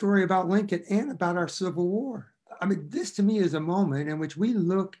feel-good story about Lincoln and about our Civil War? I mean, this to me is a moment in which we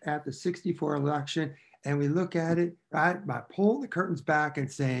look at the 64 election and we look at it, right, by pulling the curtains back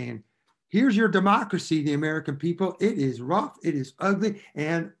and saying, here's your democracy, the American people. It is rough, it is ugly,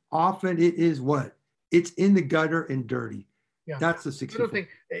 and often it is what? It's in the gutter and dirty. Yeah. That's the 64. I don't think,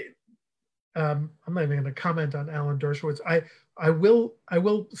 I'm not even going to comment on Alan Dershowitz. I will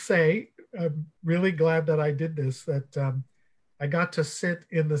say, I'm really glad that I did this, that I got to sit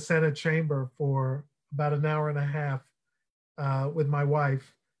in the Senate chamber for about an hour and a half with my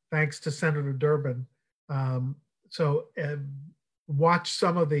wife, thanks to Senator Durbin. So watch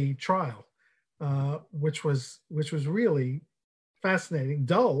some of the trial, which was really fascinating,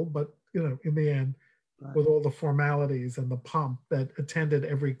 dull, but in the end, right, with all the formalities and the pomp that attended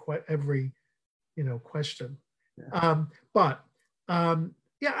every question. Yeah.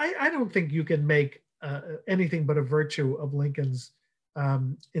 I don't think you can make anything but a virtue of Lincoln's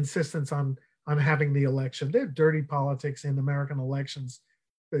insistence on having the election. There are dirty politics in American elections,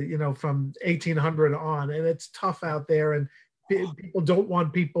 from 1800 on, and it's tough out there, and people don't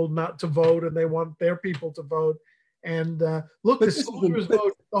want people not to vote, and they want their people to vote. And look,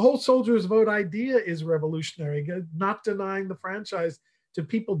 the whole soldiers vote idea is revolutionary, not denying the franchise to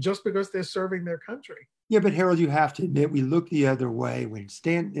people just because they're serving their country. Yeah, but Harold, you have to admit, we look the other way when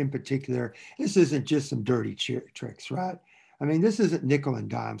Stanton in particular, this isn't just some dirty tricks, right? I mean, this isn't nickel and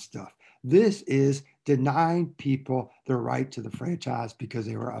dime stuff. This is denying people their right to the franchise because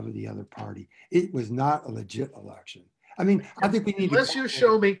they were of the other party. It was not a legit election. I mean, I think we need unless you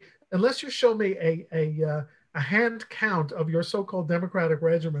show me a hand count of your so-called Democratic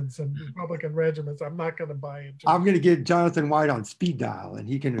regiments and Republican regiments, I'm not going to buy into it. I'm going to get Jonathan White on speed dial, and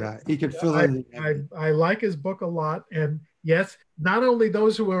he can fill in. I like his book a lot, and yes, not only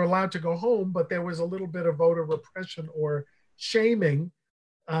those who were allowed to go home, but there was a little bit of voter repression or shaming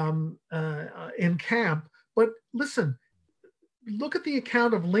in camp. But listen, look at the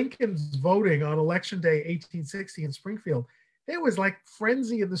account of Lincoln's voting on Election Day 1860 in Springfield. There was like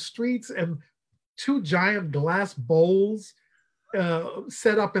frenzy in the streets, and 2 giant glass bowls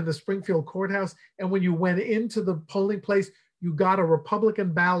set up in the Springfield courthouse. And when you went into the polling place, you got a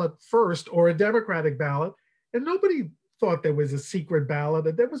Republican ballot first or a Democratic ballot. And nobody thought there was a secret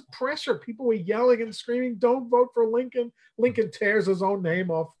ballot. There was pressure. People were yelling and screaming, don't vote for Lincoln. Lincoln tears his own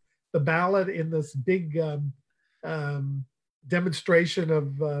name off the ballot in this big demonstration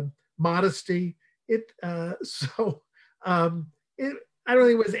of modesty. I don't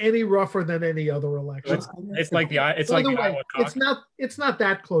think it was any rougher than any other election. It's like the Iowa caucus. It's not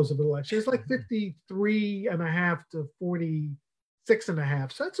that close of an election. It's like 53.5 to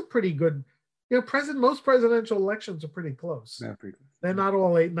 46.5. So that's a pretty good. Most presidential elections are pretty close. Yeah, pretty close. They're not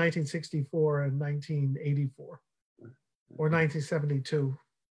all 1964 and 1984 or 1972.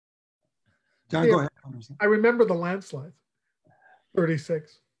 John, go ahead. I remember the landslide.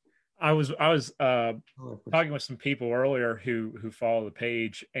 36. I was talking with some people earlier who follow the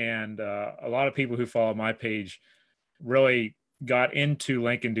page, and a lot of people who follow my page really got into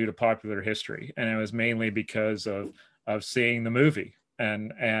Lincoln due to popular history, and it was mainly because of seeing the movie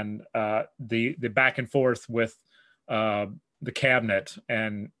and the back and forth with the cabinet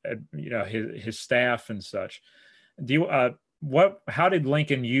and his staff and such. How did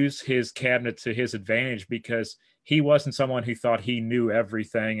Lincoln use his cabinet to his advantage? Because he wasn't someone who thought he knew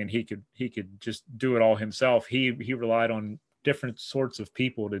everything and he could just do it all himself. He relied on different sorts of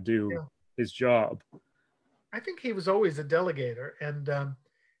people to do his job. I think he was always a delegator, and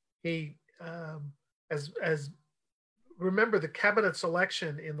he remember, the cabinet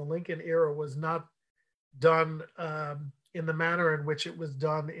selection in the Lincoln era was not done in the manner in which it was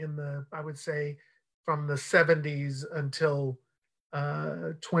done I would say, from the 70s until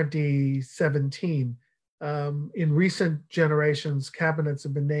 2017. In recent generations, cabinets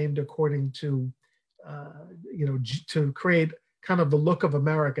have been named according to, to create kind of the look of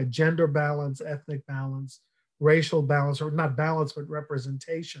America: gender balance, ethnic balance, racial balance, or not balance, but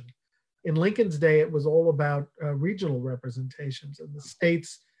representation. In Lincoln's day, it was all about regional representations, and the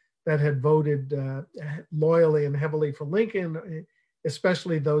states that had voted loyally and heavily for Lincoln,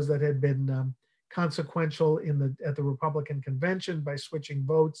 especially those that had been consequential at the Republican convention by switching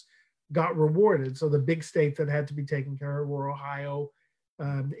votes, got rewarded. So the big states that had to be taken care of were Ohio,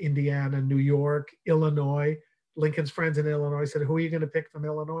 Indiana, New York, Illinois. Lincoln's friends in Illinois said, "Who are you going to pick from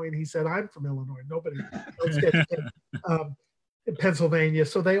Illinois?" And he said, "I'm from Illinois. Nobody else gets picked in Pennsylvania."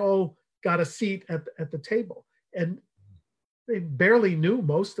 So they all got a seat at the table. And they barely knew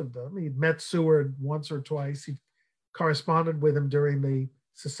most of them. He'd met Seward once or twice. He corresponded with him during the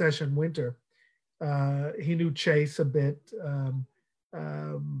secession winter. He knew Chase a bit.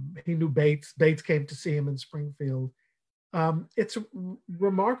 He knew Bates. Bates came to see him in Springfield. It's a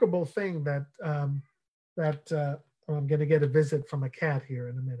remarkable thing that I'm going to get a visit from a cat here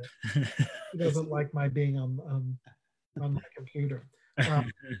in a minute. He doesn't like my being on my computer.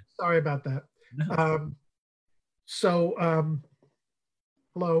 Sorry about that.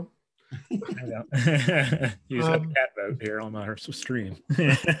 Hello. Use a cat vote here on our stream.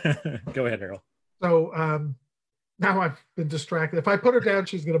 Go ahead, Harold. So now I've been distracted. If I put her down,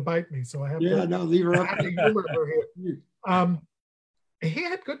 she's going to bite me. So I have to leave her up. I have to humor her here. He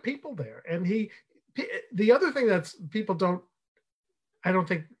had good people there, and the other thing that people I don't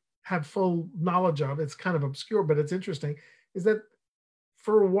think have full knowledge of, it's kind of obscure, but it's interesting, is that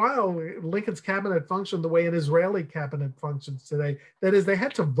for a while, Lincoln's cabinet functioned the way an Israeli cabinet functions today. That is, they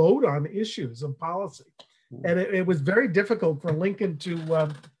had to vote on issues of policy. And it was very difficult for Lincoln to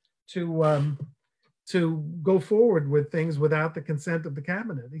go forward with things without the consent of the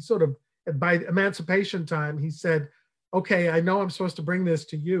cabinet. He sort of, by emancipation time, he said, "Okay, I know I'm supposed to bring this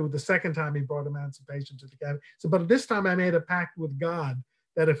to you." The second time he brought emancipation to the cabinet. So, but this time I made a pact with God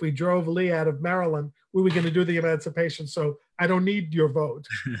that if we drove Lee out of Maryland, we were going to do the emancipation. So I don't need your vote.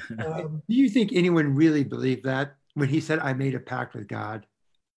 Do you think anyone really believed that when he said, "I made a pact with God"?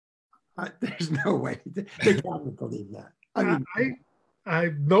 There's no way they can't believe that. I mean,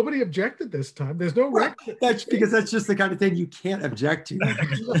 nobody objected this time. There's no record. That's because that's just the kind of thing you can't object to.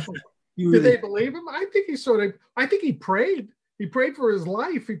 Did they believe him? I think he prayed. He prayed for his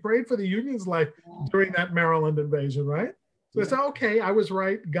life. He prayed for the Union's life during that Maryland invasion, right? So it's okay. I was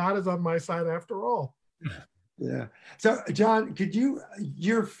right. God is on my side after all. Yeah. So, John,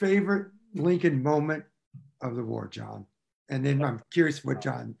 your favorite Lincoln moment of the war, John? And then I'm curious what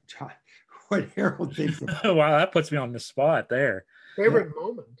what Harold thinks of. Wow, that puts me on the spot there. Favorite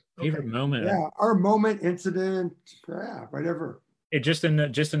moment. Okay. Favorite moment. Yeah, our moment, incident, whatever. It just in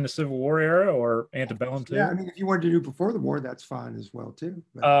the Civil War era or antebellum too? Yeah, I mean, if you wanted to do before the war, that's fine as well too.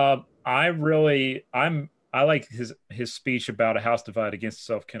 But. I like his speech about a house divided against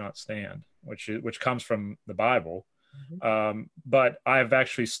itself cannot stand, which comes from the Bible. Mm-hmm. But I've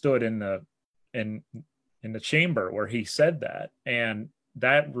actually stood in the chamber where he said that, and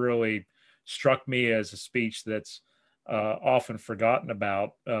that really struck me as a speech that's often forgotten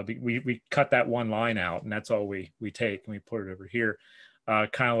about. We cut that one line out, and that's all we take, and we put it over here,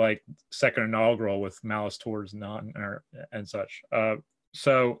 kind of like second inaugural with malice towards none and such.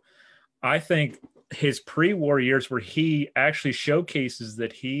 So I think his pre-war years, where he actually showcases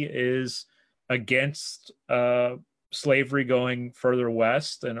that he is against slavery going further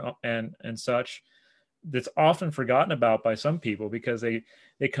west and such, that's often forgotten about by some people, because they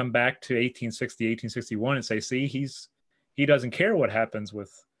come back to 1860, 1861 and say, see, he doesn't care what happens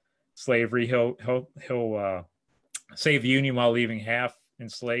with slavery. He'll save the Union while leaving half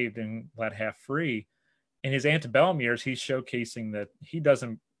enslaved and let half free. In his antebellum years, he's showcasing that he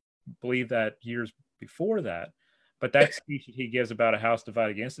doesn't believe that years before that. But that speech that he gives about a house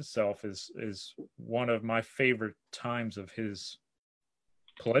divided against itself is one of my favorite times of his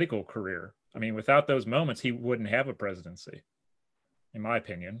political career. I mean, without those moments, he wouldn't have a presidency, in my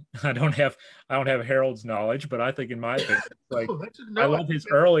opinion. I don't have Harold's knowledge, but I think in my opinion, I love his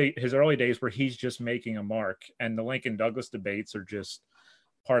early days where he's just making a mark, and the Lincoln Douglas debates are just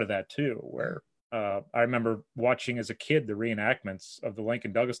part of that too, where I remember watching as a kid the reenactments of the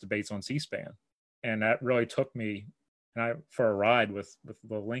Lincoln Douglas debates on C-SPAN, and that really took me for a ride with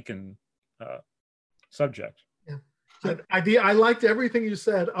the Lincoln subject. Yeah, I liked everything you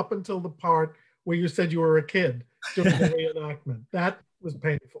said up until the part where you said you were a kid during the reenactment. That was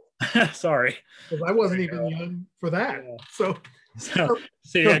painful. Sorry, because I wasn't even young for that. Yeah. So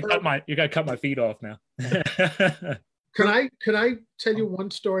you got to cut my feet off now. Can I tell you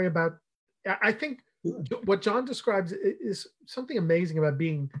one story about? I think what John describes is something amazing about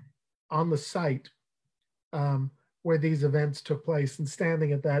being on the site where these events took place, and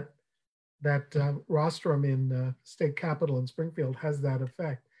standing at that rostrum in State Capitol in Springfield has that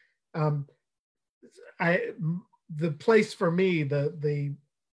effect. The place for me, the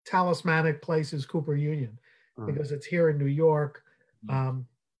talismanic place is Cooper Union, because it's here in New York.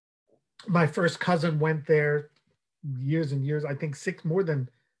 My first cousin went there years and years, I think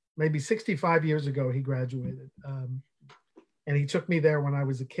maybe 65 years ago he graduated. And he took me there when I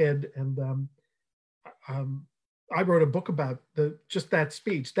was a kid. And I wrote a book about just that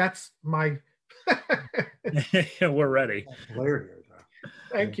speech. That's my. We're ready. Hilarious.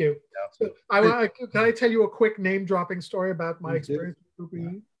 Thank you. Yeah. So can I tell you a quick name dropping story about my Please do. experience with Cooper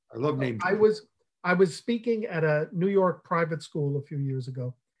Union? I love name I was speaking at a New York private school a few years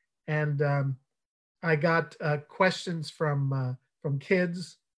ago, and I got questions from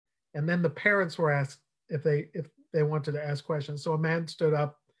kids, and then the parents were asked if they wanted to ask questions. So a man stood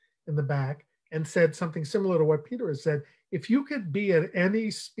up in the back and said something similar to what Peter has said. If you could be at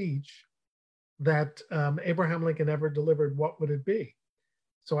any speech that Abraham Lincoln ever delivered, what would it be?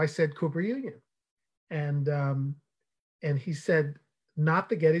 So I said Cooper Union, and he said not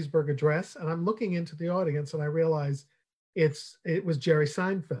the Gettysburg Address. And I'm looking into the audience, and I realize it was Jerry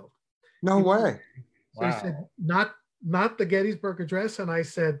Seinfeld. No way. So he said not the Gettysburg Address, and I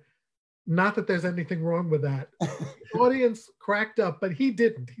said not that there's anything wrong with that. The audience cracked up, but he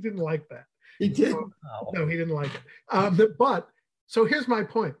didn't. He didn't like that. He did. No, he didn't like it. But so here's my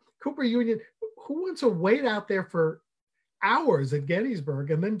point: Cooper Union. Who wants to wait out there for hours at Gettysburg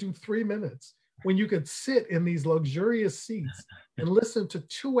and then do 3 minutes when you could sit in these luxurious seats and listen to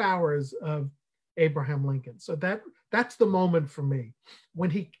 2 hours of Abraham Lincoln? So that's the moment for me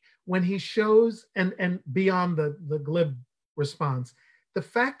when he shows, and beyond the glib response, the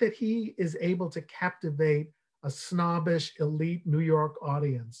fact that he is able to captivate a snobbish elite New York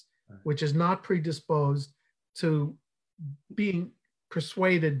audience, which is not predisposed to being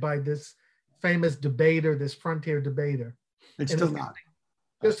persuaded by this famous debater, this frontier debater. It's still not.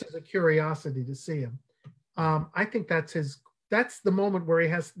 Just as a curiosity to see him. I think that's the moment where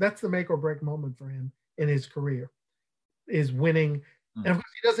that's the make or break moment for him in his career, is winning. And of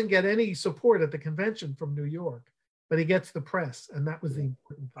course, he doesn't get any support at the convention from New York, but he gets the press, and that was the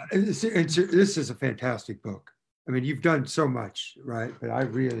important thing. This is a fantastic book. I mean, you've done so much, right? But I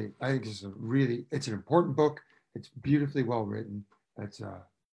think it's an important book. It's beautifully well written.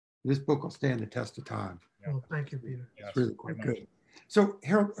 This book will stand the test of time. Well, thank you, Peter. It's really quite good. So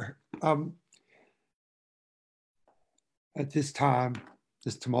Harold, at this time,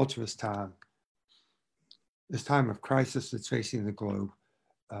 this tumultuous time, this time of crisis that's facing the globe,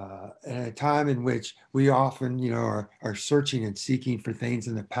 at a time in which we often, are searching and seeking for things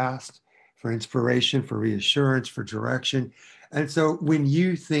in the past, for inspiration, for reassurance, for direction. And so when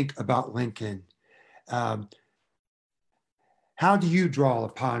you think about Lincoln, how do you draw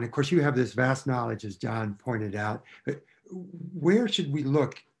upon? Of course, you have this vast knowledge, as John pointed out, but where should we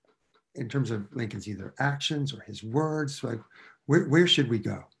look in terms of Lincoln's either actions or his words? Like, where should we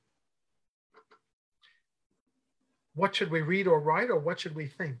go? What should we read or write, or what should we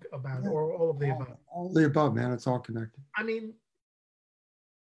think about, or all of the above? All the above, man. It's all connected. I mean,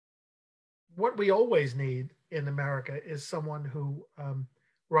 what we always need in America is someone who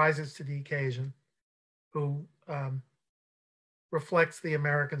rises to the occasion, who reflects the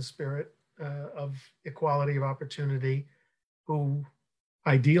American spirit of equality of opportunity, who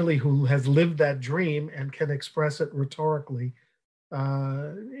has lived that dream and can express it rhetorically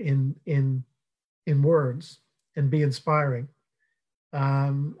in words and be inspiring,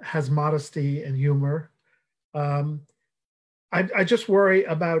 has modesty and humor. I just worry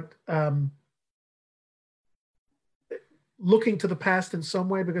about looking to the past in some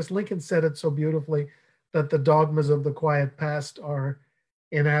way, because Lincoln said it so beautifully, that the dogmas of the quiet past are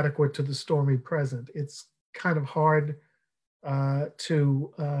inadequate to the stormy present. It's kind of hard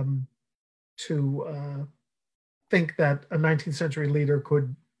to think that a 19th century leader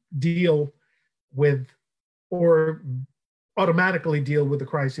could deal with, or automatically deal with, the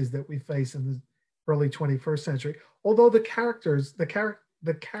crises that we face in the early 21st century. Although the character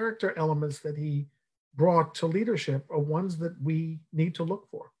elements that he brought to leadership are ones that we need to look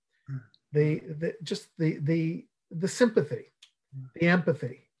for. The sympathy, the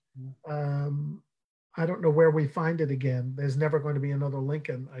empathy. I don't know where we find it again. There's never going to be another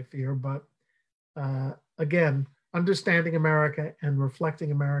Lincoln, I fear. But again, understanding America and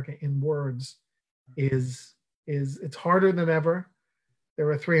reflecting America in words it's harder than ever. There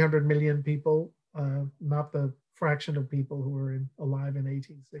are 300 million people, not the fraction of people who were alive in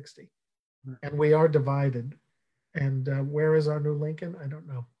 1860, and we are divided. And where is our new Lincoln? I don't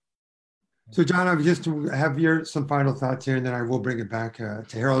know. So, John, I would just have some final thoughts here, and then I will bring it back to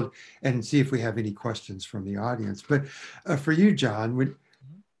Harold and see if we have any questions from the audience. But for you, John, when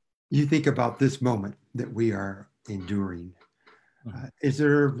you think about this moment that we are enduring, is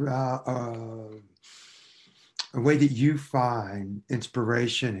there a way that you find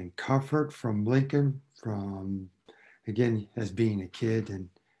inspiration and comfort from Lincoln, from, again, as being a kid and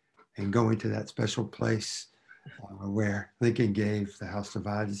going to that special place where Lincoln gave the House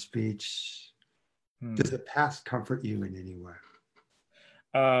Divided speech? Does the past comfort you in any way?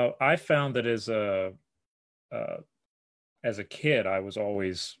 I found that as a kid, I was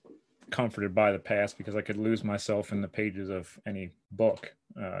always comforted by the past because I could lose myself in the pages of any book,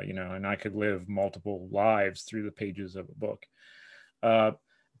 and I could live multiple lives through the pages of a book.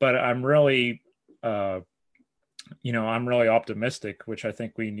 But I'm really, I'm really optimistic, which I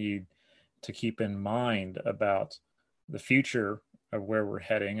think we need to keep in mind about the future of where we're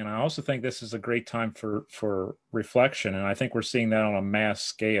heading. And I also think this is a great time for reflection. And I think we're seeing that on a mass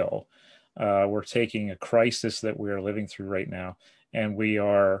scale. We're taking a crisis that we are living through right now, and we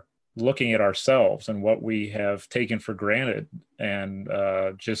are looking at ourselves and what we have taken for granted, and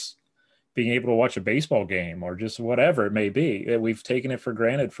just being able to watch a baseball game or just whatever it may be. We've taken it for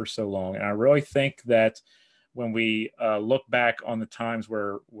granted for so long. And I really think that when we look back on the times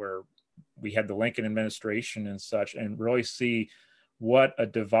where we had the Lincoln administration and such, and really see what a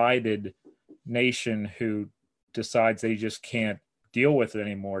divided nation who decides they just can't deal with it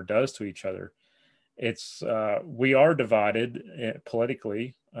anymore does to each other. It's we are divided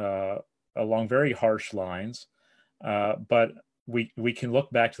politically along very harsh lines, but we can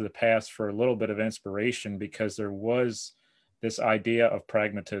look back to the past for a little bit of inspiration, because there was this idea of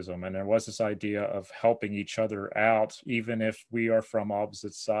pragmatism, and there was this idea of helping each other out, even if we are from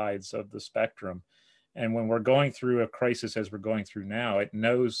opposite sides of the spectrum. And when we're going through a crisis as we're going through now, it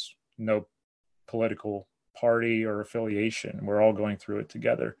knows no political party or affiliation. We're all going through it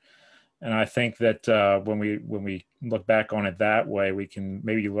together. And I think that when we look back on it that way, we can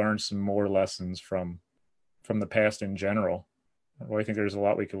maybe learn some more lessons from the past in general. I think there's a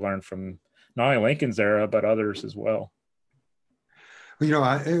lot we could learn from not only Lincoln's era, but others as well. Well,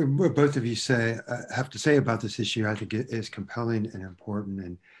 what both of you have to say about this issue, I think it is compelling and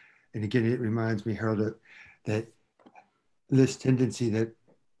important. And again, it reminds me, Harold, that this tendency that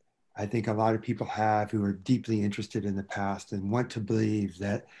I think a lot of people have who are deeply interested in the past and want to believe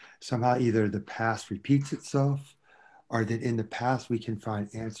that somehow either the past repeats itself, or that in the past we can find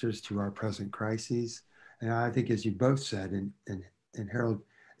answers to our present crises. And I think, as you both said, and Harold,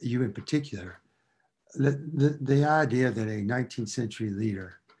 you in particular, the idea that a 19th century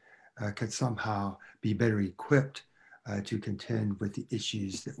leader could somehow be better equipped to contend with the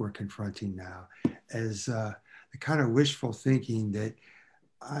issues that we're confronting now is the kind of wishful thinking that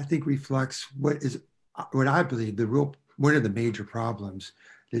I think reflects what I believe one of the major problems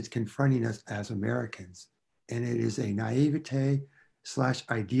that's confronting us as Americans. And it is a naivete /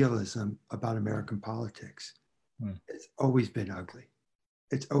 idealism about American politics. It's always been ugly.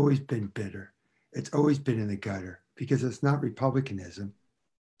 It's always been bitter. It's always been in the gutter, because it's not republicanism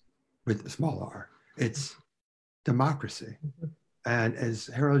with a small r. It's democracy. And as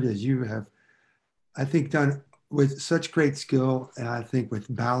Harold, as you have, I think, done with such great skill, and I think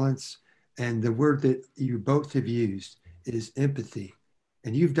with balance, and the word that you both have used is empathy.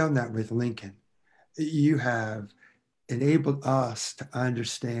 And you've done that with Lincoln. You have enabled us to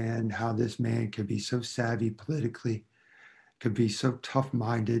understand how this man could be so savvy politically, could be so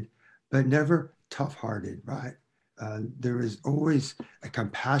tough-minded, but never tough-hearted, right? There was always a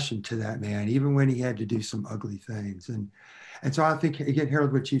compassion to that man, even when he had to do some ugly things. And so I think, again,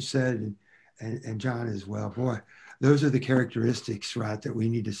 Harold, what you said, and John as well, boy, those are the characteristics, right, that we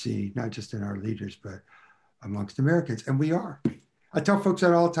need to see, not just in our leaders, but amongst Americans. And we are. I tell folks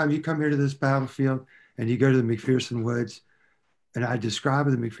that all the time. You come here to this battlefield and you go to the McPherson Woods, and I describe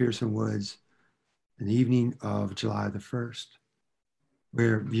the McPherson Woods in the evening of July the 1st,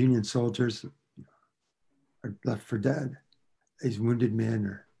 where Union soldiers are left for dead. These wounded men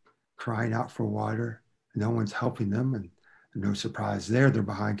are crying out for water. No one's helping them, and no surprise there, they're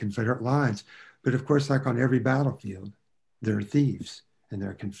behind Confederate lines. But of course, like on every battlefield, there are thieves, and there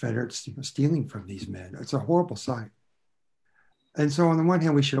are Confederates stealing from these men. It's a horrible sight. And so on the one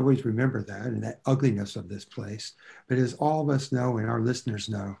hand, we should always remember that and that ugliness of this place. But as all of us know, and our listeners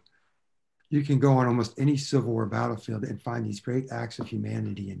know, you can go on almost any Civil War battlefield and find these great acts of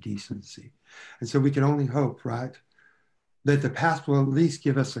humanity and decency. And so we can only hope, right, that the past will at least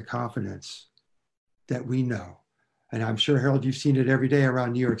give us the confidence that we know. And I'm sure, Harold, you've seen it every day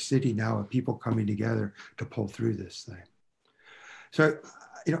around New York City now, of people coming together to pull through this thing. So,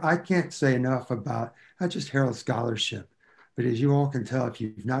 I can't say enough about not just Harold's scholarship, but as you all can tell, if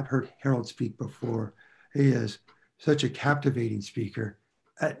you've not heard Harold speak before, he is such a captivating speaker.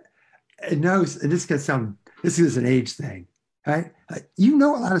 It knows, and this is an age thing, right? You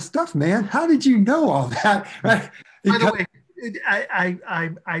know a lot of stuff, man. How did you know all that, right? By the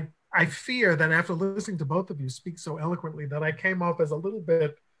way, I fear that after listening to both of you speak so eloquently that I came off as a little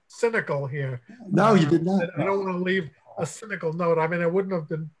bit cynical here. No, you did not. I don't want to leave a cynical note. I mean, I wouldn't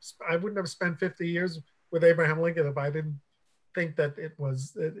have spent 50 years with Abraham Lincoln if I didn't think that it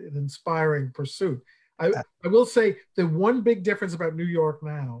was an inspiring pursuit. I will say the one big difference about New York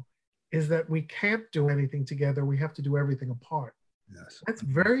now is that we can't do anything together. We have to do everything apart. Yes. That's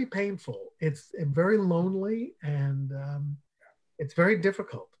very painful. It's very lonely, and it's very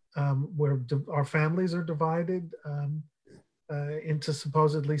difficult. Our families are divided into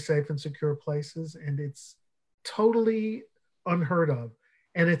supposedly safe and secure places, and it's totally unheard of.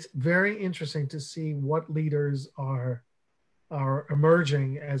 And it's very interesting to see what leaders are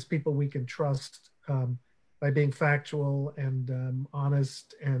emerging as people we can trust by being factual and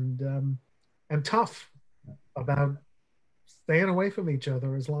honest and tough about staying away from each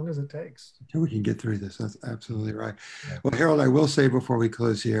other as long as it takes. Until we can get through this. That's absolutely right. Well, Harold, I will say before we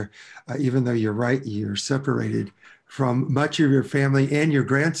close here, even though you're right, you're separated from much of your family and your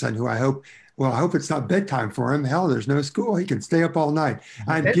grandson, who I hope it's not bedtime for him. Hell, there's no school. He can stay up all night.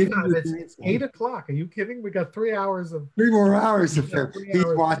 I'm giving you it's 8 o'clock. Are you kidding? We got 3 hours of 3 more hours of him. He's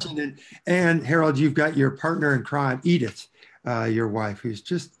watching it. And Harold, you've got your partner in crime, Edith, your wife, who's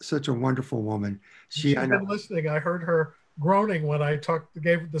just such a wonderful woman. She's been listening. I heard her groaning when I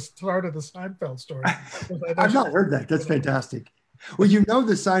gave the start of the Seinfeld story. I've not heard that. That's fantastic. Well, you know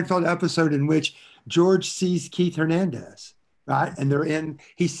the Seinfeld episode in which George sees Keith Hernandez, right? And they're in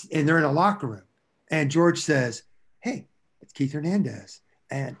a locker room, and George says, "Hey, it's Keith Hernandez,"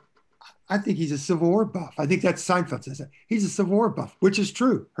 and I think he's a Civil War buff. I think that's Seinfeld says that. He's a Civil War buff, which is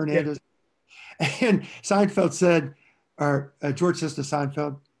true. Hernandez, and Seinfeld said, or George says to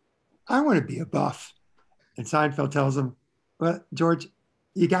Seinfeld, "I want to be a buff," and Seinfeld tells him, "Well, George,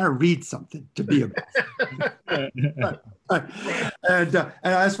 you got to read something to be a buff." And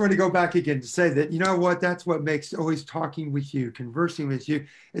I just want to go back again to say that, you know what, that's what makes always talking with you, conversing with you,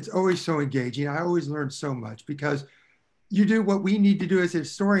 it's always so engaging. I always learn so much because you do what we need to do as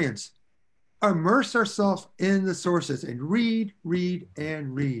historians, immerse ourselves in the sources and read.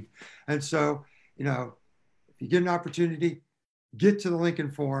 And so, you know, if you get an opportunity, get to the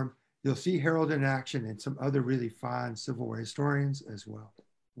Lincoln Forum. You'll see Harold in action and some other really fine Civil War historians as well.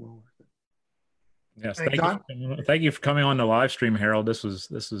 Well worth it. Yes, thank you for coming on the live stream, Harold. This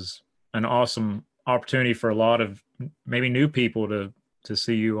was an awesome opportunity for a lot of maybe new people to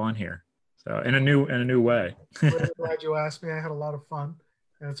see you on here. So in a new way. I'm really glad you asked me. I had a lot of fun,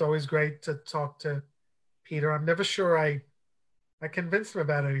 and it's always great to talk to Peter. I'm never sure I convinced him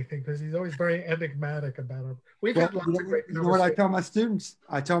about anything because he's always very enigmatic about it. We've had lots of great. You know what I tell my students?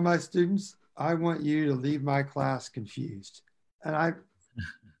 I want you to leave my class confused, and I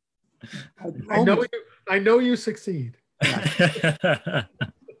know you succeed. Hey,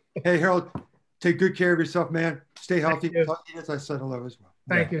 Harold, take good care of yourself, man. Stay healthy. As I said hello as well.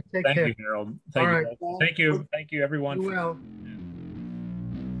 Thank you. Take care. Thank you, Harold. Thank you, everyone. Well.